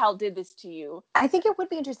 who the hell did this to you? I think it would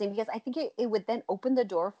be interesting because I think it would then open the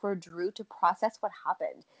door for Drew to process what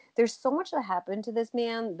happened. There's so much that happened to this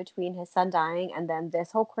man between his son dying and then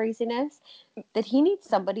this whole craziness that he needs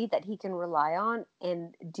somebody that he can rely on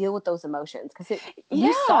and deal with those emotions. Because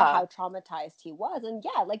we saw Yeah. how traumatized he was. And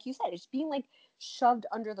yeah, like you said, it's being like shoved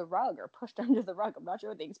under the rug or pushed under the rug. I'm not sure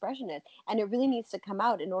what the expression is. And it really needs to come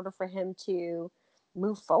out in order for him to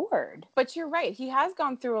move forward. But you're right. He has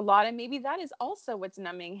gone through a lot, and maybe that is also what's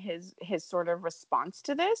numbing his sort of response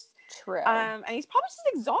to this. True. And he's probably just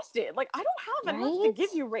exhausted. Like, I don't have enough to Right?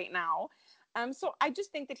 give you right now. So I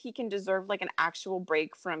just think that he can deserve like an actual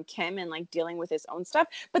break from Kim and like dealing with his own stuff.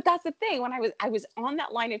 But that's the thing. When I was on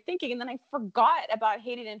that line of thinking, and then I forgot about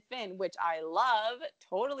Hayden and Finn, which I love,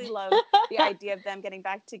 totally love the idea of them getting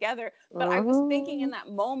back together. But I was thinking in Mhm. that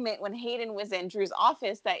moment when Hayden was in Drew's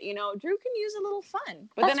office that, Drew can use a little fun.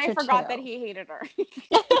 But That's then I true forgot that too. he hated her.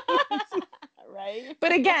 Right?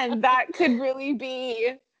 But again, that could really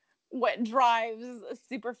be what drives a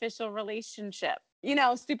superficial relationship.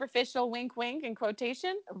 Superficial wink wink in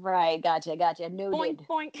quotation. Right. Gotcha. Boink Noted.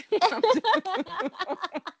 boink.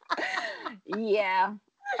 Yeah.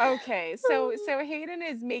 Okay. So Hayden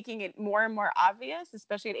is making it more and more obvious,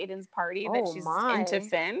 especially at Aiden's party, that Oh she's into my.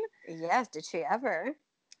 Finn. Yes, did she ever?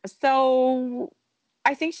 So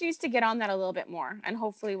I think she needs to get on that a little bit more, and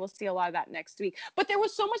hopefully we'll see a lot of that next week. But there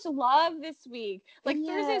was so much love this week. Like,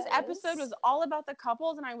 Thursday's episode Yes. was all about the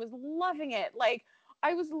couples, and I was loving it. Like,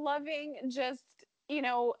 I was loving just, I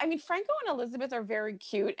mean, Franco and Elizabeth are very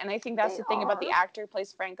cute, and I think that's They the thing about the are. actor who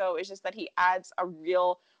plays Franco, is just that he adds a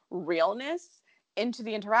real realness into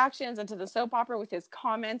the interactions, into the soap opera with his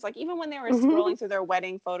comments. Like, even when they were scrolling through their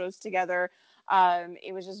wedding photos together,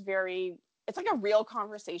 it was just very, it's like a real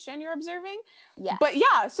conversation you're observing. But Yes.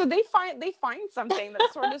 yeah, so they find something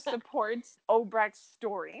that sort of supports Obrecht's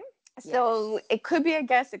story. So Yes. it could be a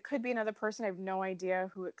guest, it could be another person. I have no idea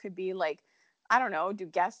who it could be. Like, I don't know, do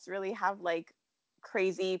guests really have like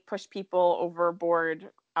crazy push people overboard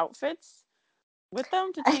outfits with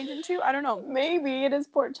them to change into? I don't know. Maybe it is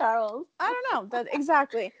Port Charles. I don't know that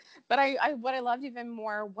exactly. But I what I loved even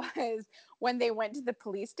more was when they went to the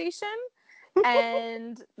police station,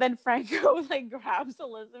 and then Franco like grabs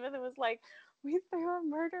Elizabeth and was like, "We threw a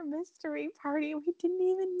murder mystery party. We didn't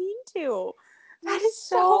even mean to." That He's is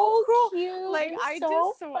so so cool. cute Like, and I so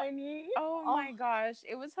just so funny. oh Oh, my gosh,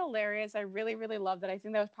 it was hilarious. I really, really loved it. I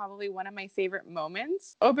think that was probably one of my favorite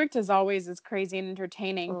moments. Obrecht, as always, is crazy and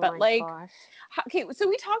entertaining, oh but my like, gosh. okay, so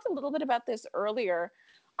we talked a little bit about this earlier.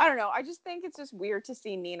 I don't know. I just think it's just weird to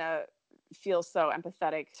see Nina feel so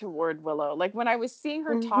empathetic toward Willow. Like, when I was seeing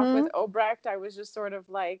her talk with Mm-hmm. Obrecht, I was just sort of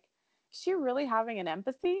like, is she really having an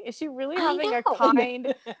empathy? Is she really I having a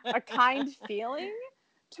know. kind feeling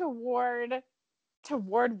toward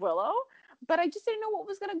Willow? But I just didn't know what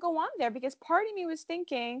was going to go on there, because part of me was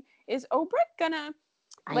thinking, is Obrecht gonna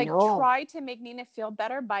I like know. try to make Nina feel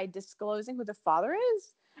better by disclosing who the father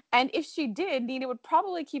is? And if she did, Nina would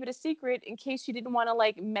probably keep it a secret in case she didn't want to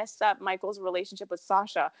like mess up Michael's relationship with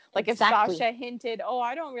Sasha. Like, if Exactly. Sasha hinted, "Oh,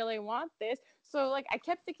 I don't really want this." So like I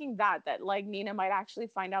kept thinking that like Nina might actually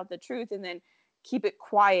find out the truth and then keep it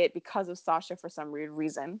quiet because of Sasha for some weird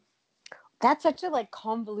reason. That's such a like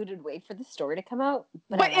convoluted way for the story to come out,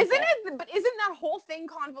 but I But like it. isn't that whole thing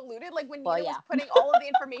convoluted? Like, when Well, Nina was yeah. putting all of the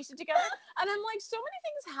information together, and I'm like, so many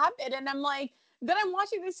things happen, and I'm like, then I'm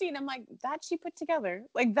watching the scene, I'm like, that she put together,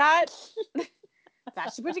 like that,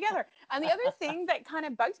 that she put together. And the other thing that kind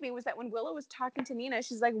of bugged me was that when Willow was talking to Nina,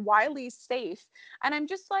 she's like, Wiley's safe, and I'm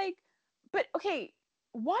just like, but okay,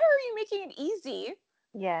 why are you making it easy?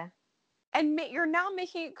 Yeah. And you're now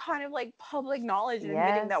making it kind of like public knowledge and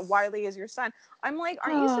admitting that Yes. Wiley is your son. I'm like,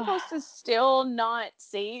 aren't you supposed to still not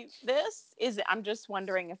say this? I'm just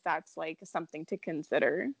wondering if that's like something to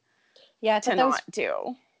consider Yeah, I to thought that not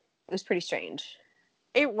do. was pretty strange.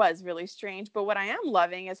 It was really strange, but what I am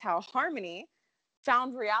loving is how Harmony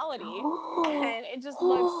found reality, and it just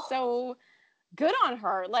looks so good on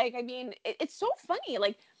her. Like, I mean, it's so funny.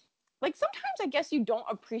 Like sometimes I guess you don't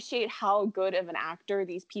appreciate how good of an actor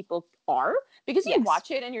these people are, because you Yes. watch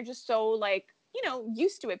it and you're just so like,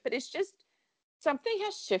 used to it. But it's just, something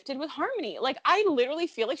has shifted with Harmony. Like, I literally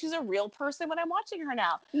feel like she's a real person when I'm watching her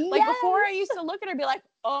now. Like, before I Yes. used to look at her and be like,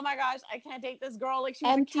 oh my gosh, I can't date this girl. Like, she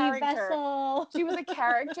was a Empty character. vessel. She was a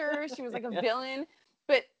character. She was like a villain.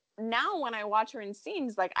 But now when I watch her in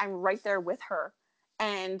scenes, like, I'm right there with her.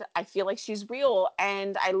 And I feel like she's real.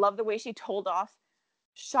 And I love the way she told off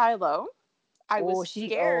Shiloh. I was Oh,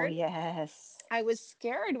 scared. yes. I was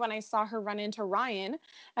scared when I saw her run into Ryan,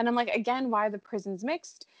 and I'm like, again, why are the prisons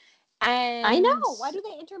mixed? I And know. Why do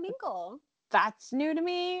they intermingle? that's new to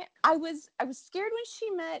me. I was scared when she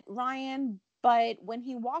met Ryan, but when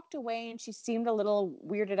he walked away and she seemed a little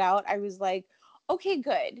weirded out, I was like, okay,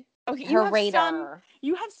 good. Okay, Her radar.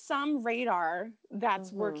 you have some radar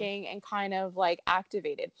that's Mm-hmm. working and kind of like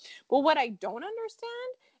activated. But what I don't understand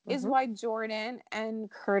is Mm-hmm. why Jordan and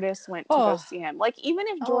Curtis went to go Oh, see him. Like, even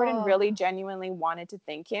if Jordan oh. really genuinely wanted to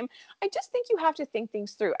thank him, I just think you have to think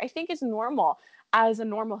things through. I think it's normal as a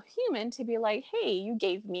normal human to be like, hey, you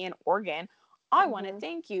gave me an organ. I want to Mm-hmm.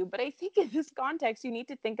 thank you. But I think in this context, you need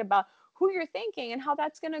to think about who you're thanking and how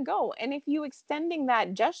that's going to go. And if you extending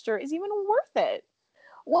that gesture is even worth it.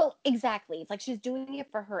 Well, exactly. It's like she's doing it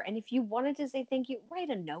for her. And if you wanted to say thank you, write a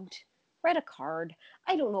note, write a card.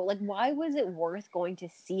 I don't know. Like, why was it worth going to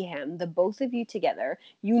see him, the both of you together?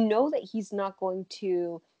 You know that he's not going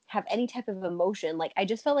to have any type of emotion. Like, I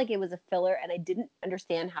just felt like it was a filler and I didn't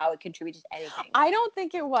understand how it contributed to anything. I don't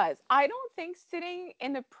think it was. I don't think sitting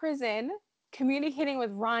in a prison communicating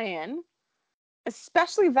with Ryan,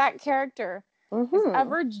 especially that character, is Mm-hmm.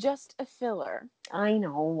 ever just a filler. I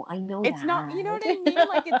know It's not, you know what I mean?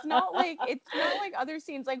 Like, it's not like other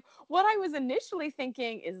scenes. Like, what I was initially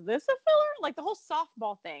thinking, is this a filler? Like the whole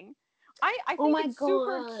softball thing. I Oh think my it's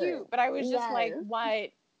super God. cute, but I was just like, Yes.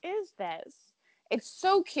 what is this? It's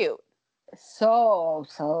so cute.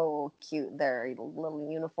 So cute. Their little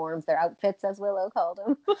uniforms, their outfits, as Willow called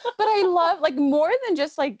them. But I love, like, more than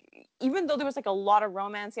just like, even though there was like a lot of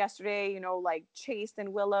romance yesterday, like Chase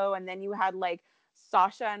and Willow, and then you had like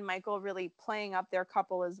Sasha and Michael really playing up their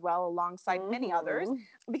couple as well, alongside many others. Mm-hmm.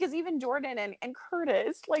 Because even Jordan and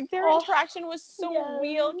Curtis, like, their Oh, interaction was so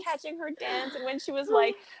real, yes. catching her dance. And when she was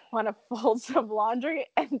like, want to fold some laundry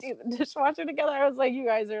and do the dishwasher together, I was like, you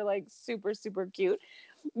guys are like super, super cute.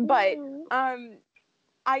 But Mhm.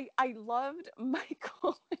 I loved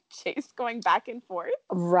Michael and Chase going back and forth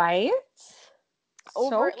Right?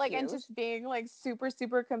 over, So like, and cute. just being like super,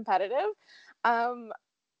 super competitive. um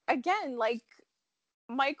Again, like,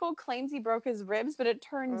 Michael claims he broke his ribs, but it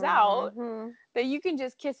turns out Mm-hmm. that you can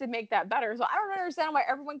just kiss and make that better. So I don't understand why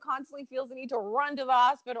everyone constantly feels the need to run to the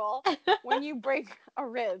hospital when you break a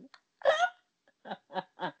rib.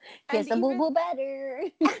 And even Kissable better.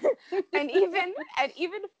 and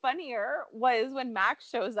even funnier was when Max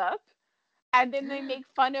shows up, and then they make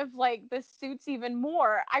fun of like the suits even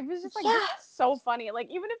more. I was just like, this Yeah. is so funny. Like,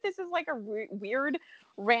 even if this is like a weird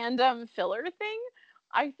random filler thing,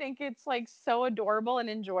 I think it's like so adorable and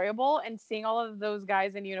enjoyable, and seeing all of those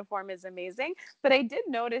guys in uniform is amazing. But I did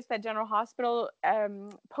notice that General Hospital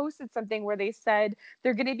posted something where they said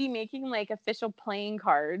they're going to be making like official playing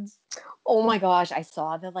cards. Oh my gosh, I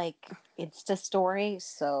saw the like Insta story.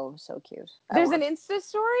 So cute. I There's an want. Insta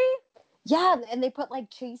story. Yeah, and they put like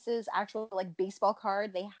Chase's actual like baseball card.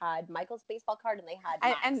 They had Michael's baseball card and they had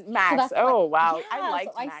Max. And So Max, that's why, oh wow, I yeah.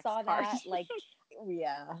 So liked I Max saw card. that like,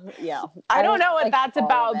 yeah, yeah. I I don't was know what like that's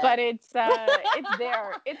all of about, but it. it's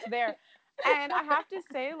there. It's there. And I have to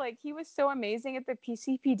say, like, he was so amazing at the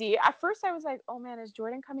PCPD. At first I was like, oh man, is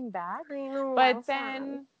Jordan coming back? I know, I But was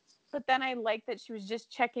sad. then I liked that she was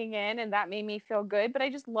just checking in, and that made me feel good. But I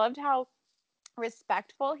just loved how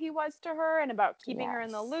respectful he was to her and about keeping her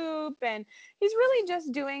in the Yes. loop, and he's really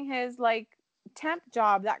just doing his like temp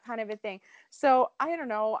job, that kind of a thing. So I don't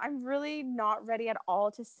know, I'm really not ready at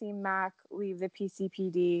all to see Mac leave the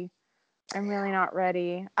PCPD. I'm really not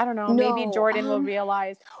ready. I don't know, maybe No. Jordan will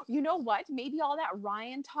realize, you know what, maybe all that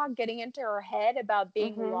Ryan talk getting into her head about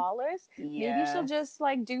being Mm-hmm. lawless, maybe she'll Yes. just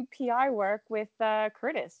like do PI work with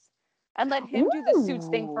Curtis, and let him do the suits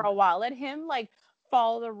thing for Ooh. a while. Let him like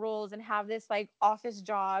follow the rules and have this like office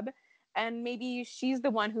job, and maybe she's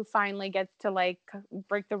the one who finally gets to like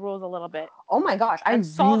break the rules a little bit Oh my gosh, and I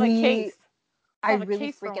solve a really case for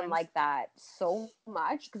freaking once. like that so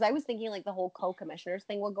much because I was thinking like the whole co-commissioners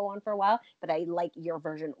thing will go on for a while, but I like your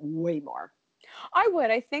version way more. I would.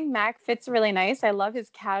 I think Mac fits really nice. I love his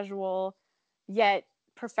casual yet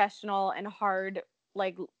professional and hard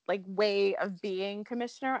like way of being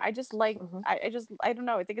commissioner. I just like Hmm. I don't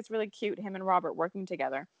know. I think it's really cute, him and Robert working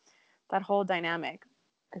together. That whole dynamic.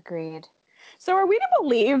 Agreed. So are we to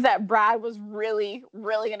believe that Brad was really,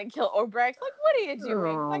 really gonna kill Obrecht? Like, what are you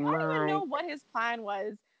doing? Oh Like, I don't even my. know what his plan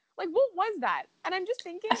was. Like, what was that? And I'm just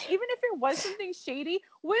thinking, even if it was something shady,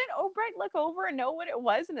 wouldn't Obrecht look over and know what it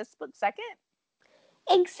was in a split second?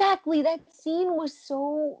 Exactly. That scene was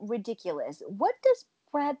so ridiculous. What does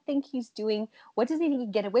Brad think he's doing? What does he think he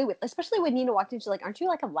can get away with? Especially when Nina walked in, she's like, "Aren't you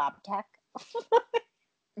like a lab tech?"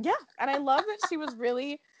 Yeah, and I love that she was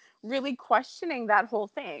really, really questioning that whole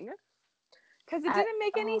thing because it didn't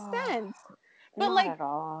make any Oh, sense. But Not like, at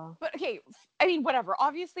all. but okay, I mean, whatever.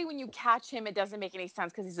 Obviously, when you catch him, it doesn't make any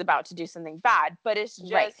sense because he's about to do something bad. But it's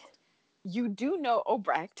Right. just, you do know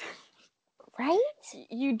Obrecht. Right?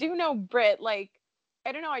 You do know Brit. Like,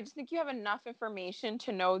 I don't know. I just think you have enough information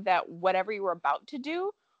to know that whatever you were about to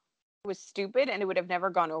do was stupid and it would have never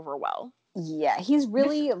gone over well. Yeah, he's This,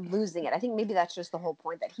 really losing it. I think maybe that's just the whole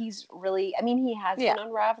point, that he's really, I mean, he has yeah. been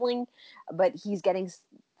unraveling, but he's getting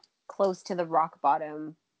close to the rock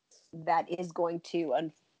bottom that is going to,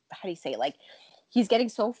 how do you say it? Like, he's getting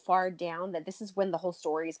so far down that this is when the whole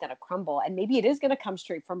story is going to crumble. And maybe it is going to come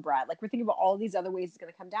straight from Brad. Like, we're thinking about all these other ways it's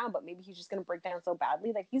going to come down, but maybe he's just going to break down so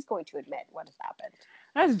badly that he's going to admit what has happened.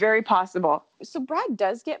 That's very possible. So Brad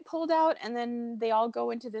does get pulled out, and then they all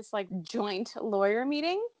go into this like joint lawyer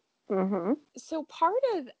meeting. Mm-hmm. So part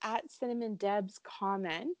of at Cinnamon Deb's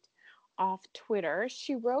comment off Twitter,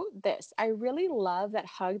 she wrote this: "I really love that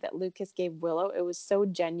hug that Lucas gave Willow. It was so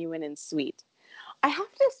genuine and sweet." I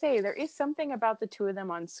have to say, there is something about the two of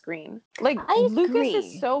them on screen. Like, I Lucas is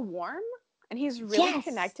agree. so warm, and he's really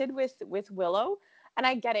connected with Willow. And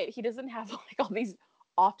I get it; he doesn't have like all these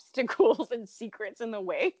obstacles and secrets in the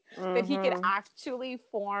way, that he could actually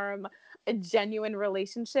form a genuine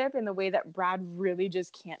relationship in the way that Brad really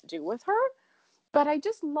just can't do with her. But I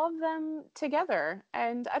just love them together.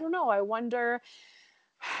 And I don't know, I wonder,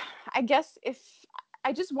 I guess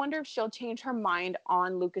I just wonder if she'll change her mind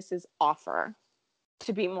on Lucas's offer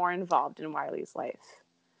to be more involved in Wiley's life.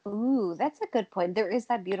 Ooh, that's a good point. There is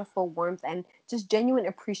that beautiful warmth and just genuine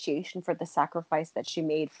appreciation for the sacrifice that she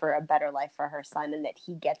made for a better life for her son, and that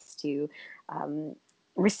he gets to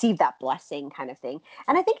receive that blessing, kind of thing.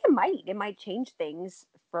 And I think it might change things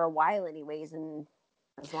for a while, anyways. And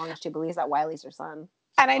as long as she believes that Wiley's her son,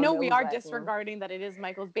 And I or know we knows are that, disregarding that it is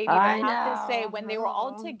Michael's baby, but I I have to say, know. when they were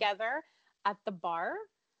all together at the bar,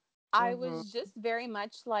 I Mm-hmm. was just very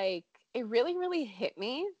much like, it really, really hit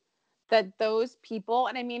me that those people,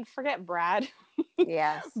 and I mean, forget Brad,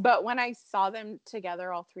 Yes. but when I saw them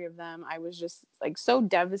together, all three of them, I was just like so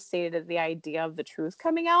devastated at the idea of the truth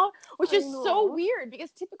coming out, which I is so know. weird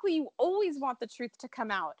because typically you always want the truth to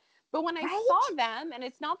come out. But when I saw Right? them, and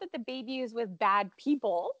it's not that the baby is with bad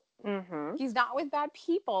people, Mm-hmm. he's not with bad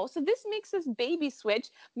people. So this makes this baby switch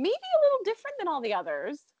maybe a little different than all the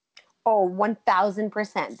others. Oh,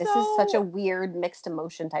 1000%. This is such a So, weird mixed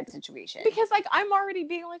emotion type situation. because like I'm already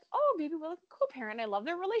being like, oh, baby will like a co-parent. I love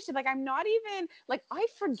their relationship. Like, I'm not even like, I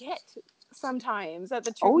forget sometimes that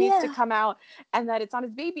the truth Oh, needs to yeah. come out and that it's on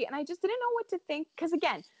his baby. And I just didn't know what to think. Because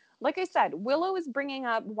again, like I said, Willow is bringing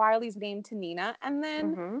up Wiley's name to Nina, and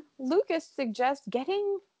then Mm-hmm. Lucas suggests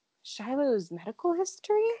getting Shiloh's medical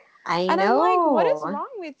history. I And I'm like, what is know. wrong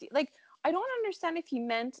with you? Like, I don't understand if he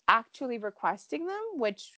meant actually requesting them,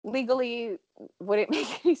 which legally wouldn't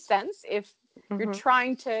make any sense if you're Mm-hmm.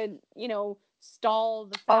 trying to, stall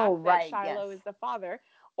the Oh, fact that right. Yes. Shiloh is the father.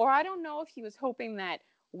 Or I don't know if he was hoping that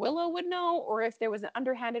Willow would know, or if there was an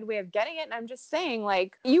underhanded way of getting it. And I'm just saying,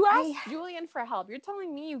 like, you I asked Julian for help. You're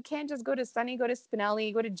telling me you can't just go to Sunny, go to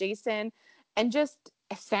Spinelli, go to Jason, and just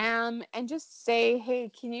Sam, and just say, hey,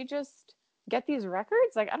 can you just get these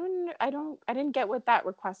records? Like, I didn't get what that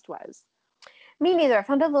request was. Me neither. I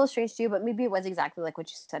found it a little strange too, but maybe it was exactly like what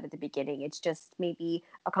you said at the beginning. It's just maybe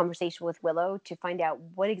a conversation with Willow to find out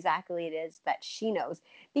what exactly it is that she knows.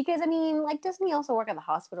 Because I mean, like, doesn't he also work at the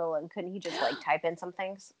hospital, and couldn't he just like type in some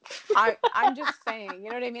things? I'm just saying, you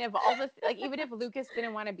know what I mean? If all the like, even if Lucas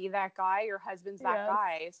didn't want to be that guy, your husband's that Yes.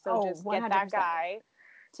 guy. So Oh, just get that 100%. guy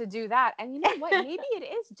to do that. And you know what? Maybe it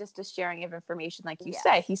is just a sharing of information, like you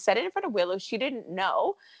said. Yes. He said it in front of Willow. She didn't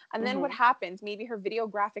know. And then what Mm-hmm. happens? Maybe her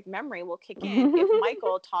videographic memory will kick in if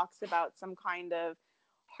Michael talks about some kind of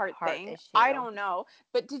heart Heart thing. I issue. don't know.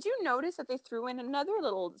 But did you notice that they threw in another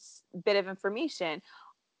little bit of information?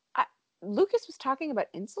 I, Lucas was talking about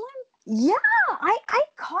insulin. Yeah, I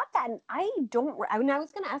caught that, and I mean, I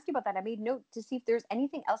was going to ask you about that. I made note to see if there's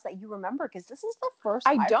anything else that you remember, because this is the first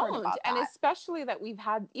I I've heard don't. about And that. especially that we've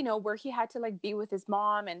had, where he had to like be with his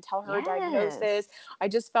mom and tell her diagnosis. Yes. I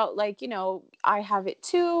just felt like, I have it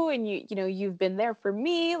too. And you've been there for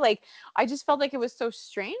me. Like, I just felt like it was so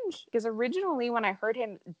strange because originally when I heard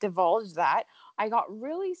him divulge that, I got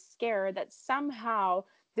really scared that somehow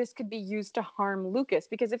this could be used to harm Lucas.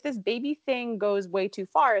 Because if this baby thing goes way too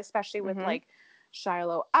far, especially with Mm-hmm. like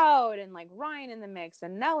Shiloh out and like Ryan in the mix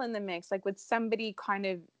and Nell in the mix, like would somebody kind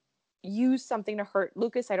of use something to hurt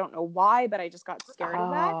Lucas? I don't know why, but I just got scared of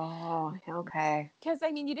that. Oh, okay. Because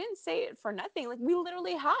I mean, you didn't say it for nothing. Like, we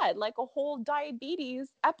literally had like a whole diabetes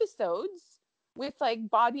episodes with like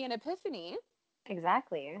Bobby and Epiphany.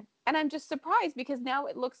 Exactly. And I'm just surprised because now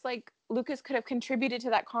it looks like Lucas could have contributed to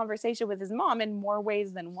that conversation with his mom in more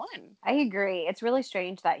ways than one. I agree. It's really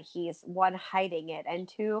strange that he's one hiding it, and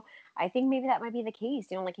two, I think maybe that might be the case.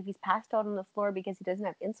 You know, like if he's passed out on the floor because he doesn't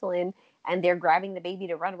have insulin, and they're grabbing the baby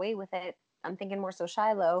to run away with it. I'm thinking more so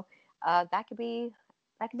Shiloh. That could be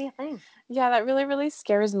a thing. Yeah, that really, really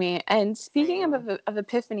scares me. And speaking Same. of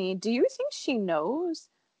Epiphany, do you think she knows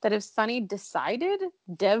that if Sunny decided,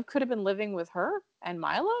 Dev could have been living with her and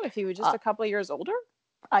Milo if he was just Uh, a couple of years older?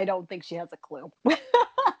 I don't think she has a clue.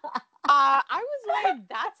 I was like,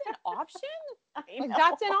 that's an option? Like,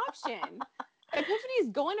 that's an option. Epiphany's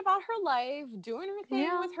going about her life, doing her thing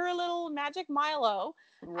Yeah. with her little magic Milo,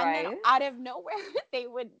 and then Right. out of nowhere, they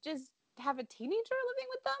would just have a teenager living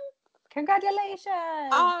with them.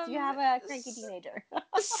 Congratulations! You Um, have a cranky teenager.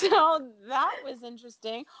 so that was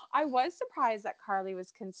interesting. I was surprised that Carly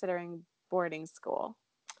was considering boarding school.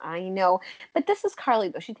 I know. But this is Carly,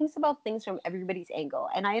 though. She thinks about things from everybody's angle.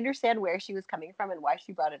 And I understand where she was coming from and why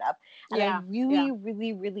she brought it up. And I Yeah, yeah. really,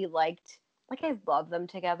 really, really liked, like, I love them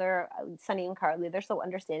together. Sunny and Carly, they're so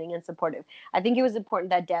understanding and supportive. I think it was important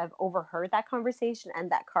that Dev overheard that conversation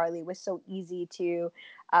and that Carly was so easy to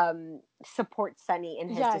support Sunny in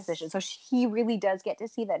his decision. Yes. So he really does get to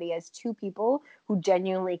see that he has two people who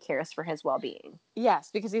genuinely cares for his well being.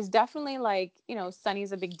 Yes, because he's definitely like,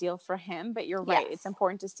 Sunny's a big deal for him, but you're right. It's Yes.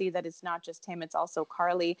 important to see that it's not just him, it's also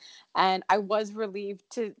Carly. And I was relieved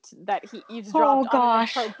that he Oh, eavesdropped on an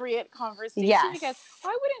gosh. appropriate conversation because Yes.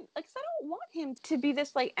 I wouldn't, like, 'cause I don't want him to be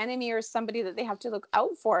this like enemy or somebody that they have to look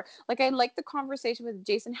out for. Like, I like the conversation with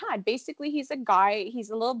Jason had. Basically, he's a guy,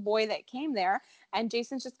 he's a little boy that came there, and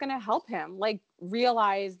Jason's just going to help him, like,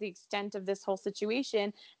 realize the extent of this whole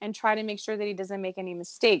situation and try to make sure that he doesn't make any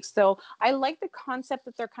mistakes. So I like the concept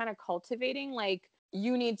that they're kind of cultivating, like,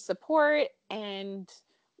 you need support and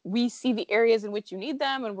we see the areas in which you need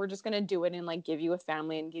them and we're just going to do it and like give you a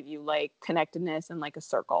family and give you like connectedness and like a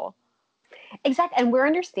circle. Exactly. And we're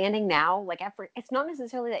understanding now, like, it's not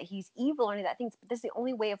necessarily that he's evil or any of that things, but this is the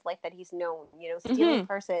only way of life that he's known, stealing Mm-hmm.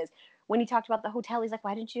 purses. When he talked about the hotel, he's like,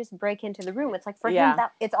 why didn't you just break into the room? It's like, for him, Yeah.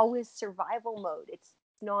 that it's always survival mode. It's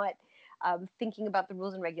not thinking about the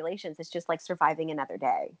rules and regulations. It's just like surviving another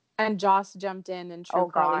day. And Joss jumped in true Oh,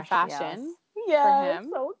 Carly gosh. Yes. fashion for Yes. him.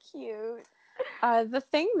 So cute. The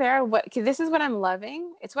thing there, this is what I'm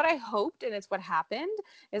loving. It's what I hoped, and it's what happened.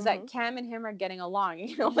 Is that Mm-hmm. Cam and him are getting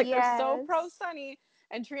along? Like they're so pro Yes. Sunny,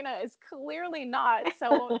 and Trina is clearly not.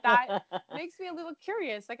 So that makes me a little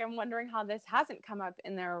curious. Like I'm wondering how this hasn't come up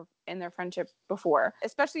in their friendship before,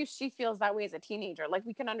 especially if she feels that way as a teenager. Like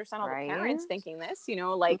we can understand all the Right? parents thinking this.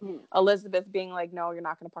 Like Mm-hmm. Elizabeth being like, "No, you're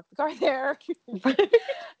not going to park the car there."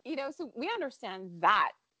 So we understand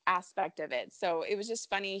that aspect of it. So it was just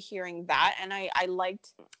funny hearing that, and I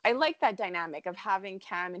liked that dynamic of having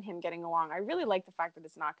Cam and him getting along. I really like the fact that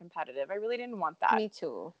it's not competitive. I really didn't want that. Me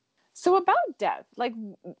too. So about Dev, like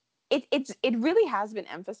it really has been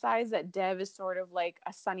emphasized that Dev is sort of like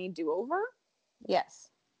a Sunny do-over, Yes.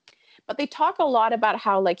 but they talk a lot about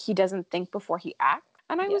how like he doesn't think before he acts,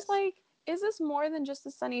 and I was Yes. like, is this more than just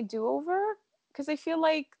a Sunny do-over? Because I feel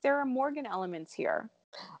like there are Morgan elements here.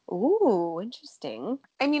 Ooh, interesting.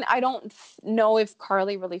 I mean, I don't know if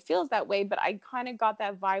Carly really feels that way, but I kind of got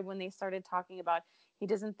that vibe when they started talking about he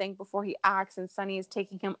doesn't think before he acts, and Sunny is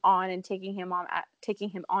taking him on and taking him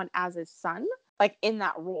on as his son, like in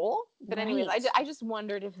that role. But anyways, Right. I just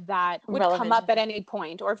wondered if that would come Relevant to up at him. any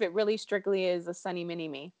point, or if it really strictly is a Sunny mini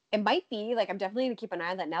me. It might be. Like, I'm definitely going to keep an eye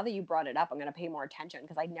on that. Now that you brought it up, I'm going to pay more attention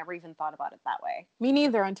because I never even thought about it that way. Me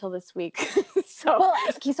neither until this week. so Well,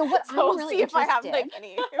 okay, so what so I'm we'll really see if I have interested.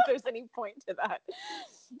 if there's any point to that.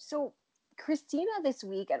 So, Christina this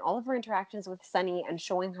week and all of her interactions with Sunny and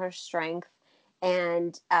showing her strength.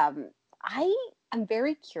 And I am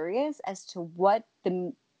very curious as to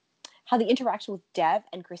how the interaction with Dev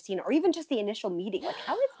and Christina, or even just the initial meeting, like,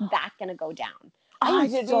 how is that going to go down? I I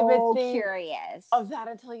am didn't even so think curious. of that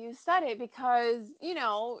until you said it because,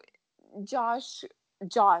 Josh,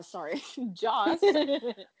 sorry, Joss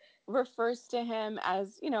refers to him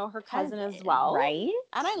as, her cousin as Cousin, well. right?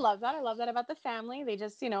 And I love that. I love that about the family. They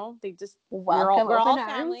just, Welcome, we're open all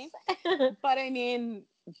arms. family. But I mean,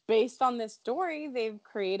 based on this story they've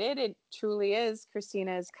created, it truly is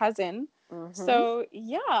Christina's cousin. Mm-hmm. So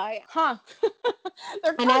yeah,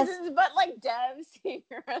 they're And as cousins, but like Dev seeing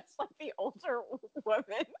her as like the older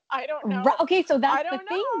woman. I don't know. okay, so I that's the don't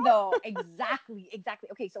thing, know. though. Exactly.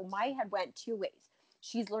 Okay, so my head went two ways.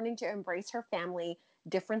 She's learning to embrace her family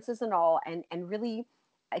differences and all, and really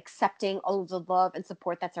accepting all of the love and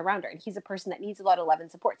support that's around her. And he's a person that needs a lot of love and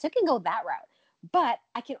support, so it can go that route. But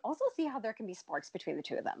I can also see how there can be sparks between the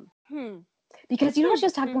two of them. Because you know she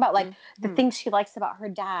was talking about like the Mm-hmm. things she likes about her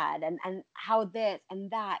dad and how this and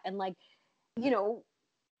that and like, you know,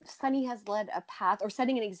 Sunny has led a path or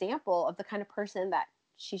setting an example of the kind of person that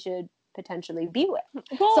she should potentially be with.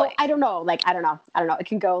 Well, So I don't know, like I don't know. It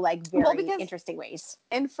can go like very because interesting ways.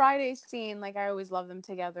 in Friday's scene, like I always love them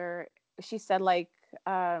together. She said like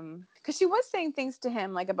because she was saying things to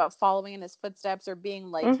him like about following in his footsteps or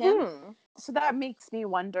being like him. So that makes me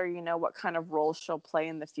wonder, you know, what kind of role she'll play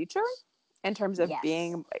in the future in terms of Yes.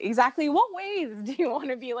 being exactly what ways do you want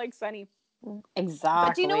to be like Sunny? Exactly.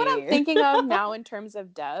 But do you know what I'm thinking of now in terms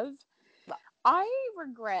of Dev? I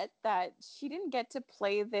regret that she didn't get to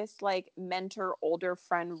play this like mentor older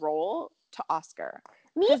friend role to Oscar.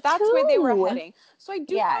 Me Because that's where they were too. heading. So I do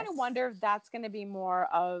kind Yes. of wonder if that's going to be more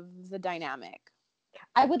of the dynamic.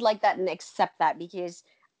 I would like that and accept that because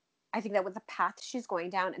I think that with the path she's going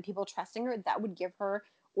down and people trusting her, that would give her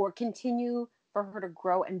or continue for her to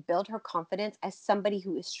grow and build her confidence as somebody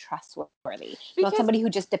who is trustworthy, not Because somebody who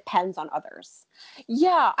just depends on others.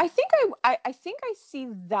 yeah, I think I see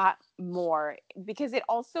that more because it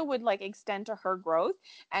also would like extend to her growth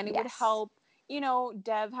and it would Yes. help, you know,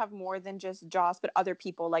 Dev have more than just Joss but other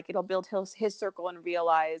people. Like it'll build his circle and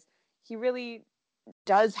realize he really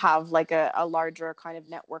does have like a larger kind of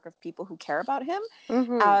network of people who care about him.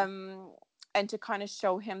 And to kind of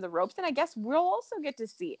show him the ropes. And I guess we'll also get to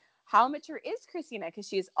see how mature is Christina because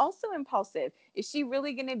she is also impulsive. Is she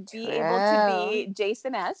really going to be able to be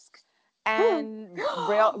Jason-esque and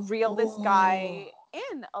reel this guy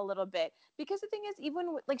in a little bit? Because the thing is,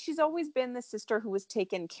 even with, like she's always been the sister who was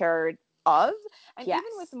taken care of, and Yes.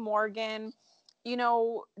 even with Morgan, you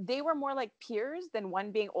know, they were more like peers than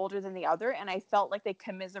one being older than the other. And I felt like they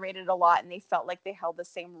commiserated a lot and they felt like they held the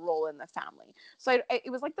same role in the family. So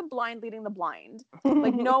it was like the blind leading the blind.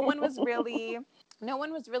 Like no one was really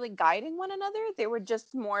guiding one another. They were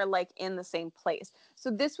just more like in the same place. So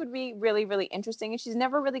this would be really, really interesting. And she's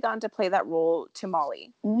never really gotten to play that role to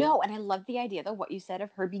Molly. No, and I love the idea though, what you said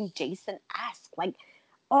of her being Jason-esque. Like,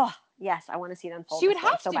 oh yes, I want to see it unfold. She would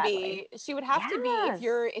have so to badly. be. She would have to be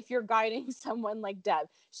if you're guiding someone like Deb.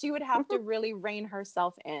 She would have to really rein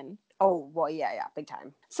herself in. Oh, well, yeah, big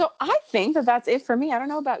time. So I think that that's it for me. I don't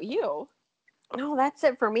know about you. No, that's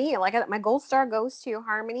it for me. Like my gold star goes to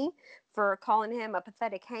Harmony for calling him a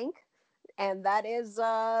pathetic Hank. And that is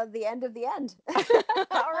the end of the end.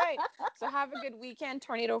 All right. So have a good weekend,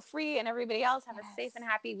 tornado free, and everybody else have a safe and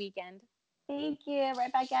happy weekend. Thank you.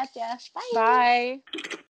 Right back at you. Bye.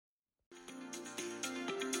 Bye.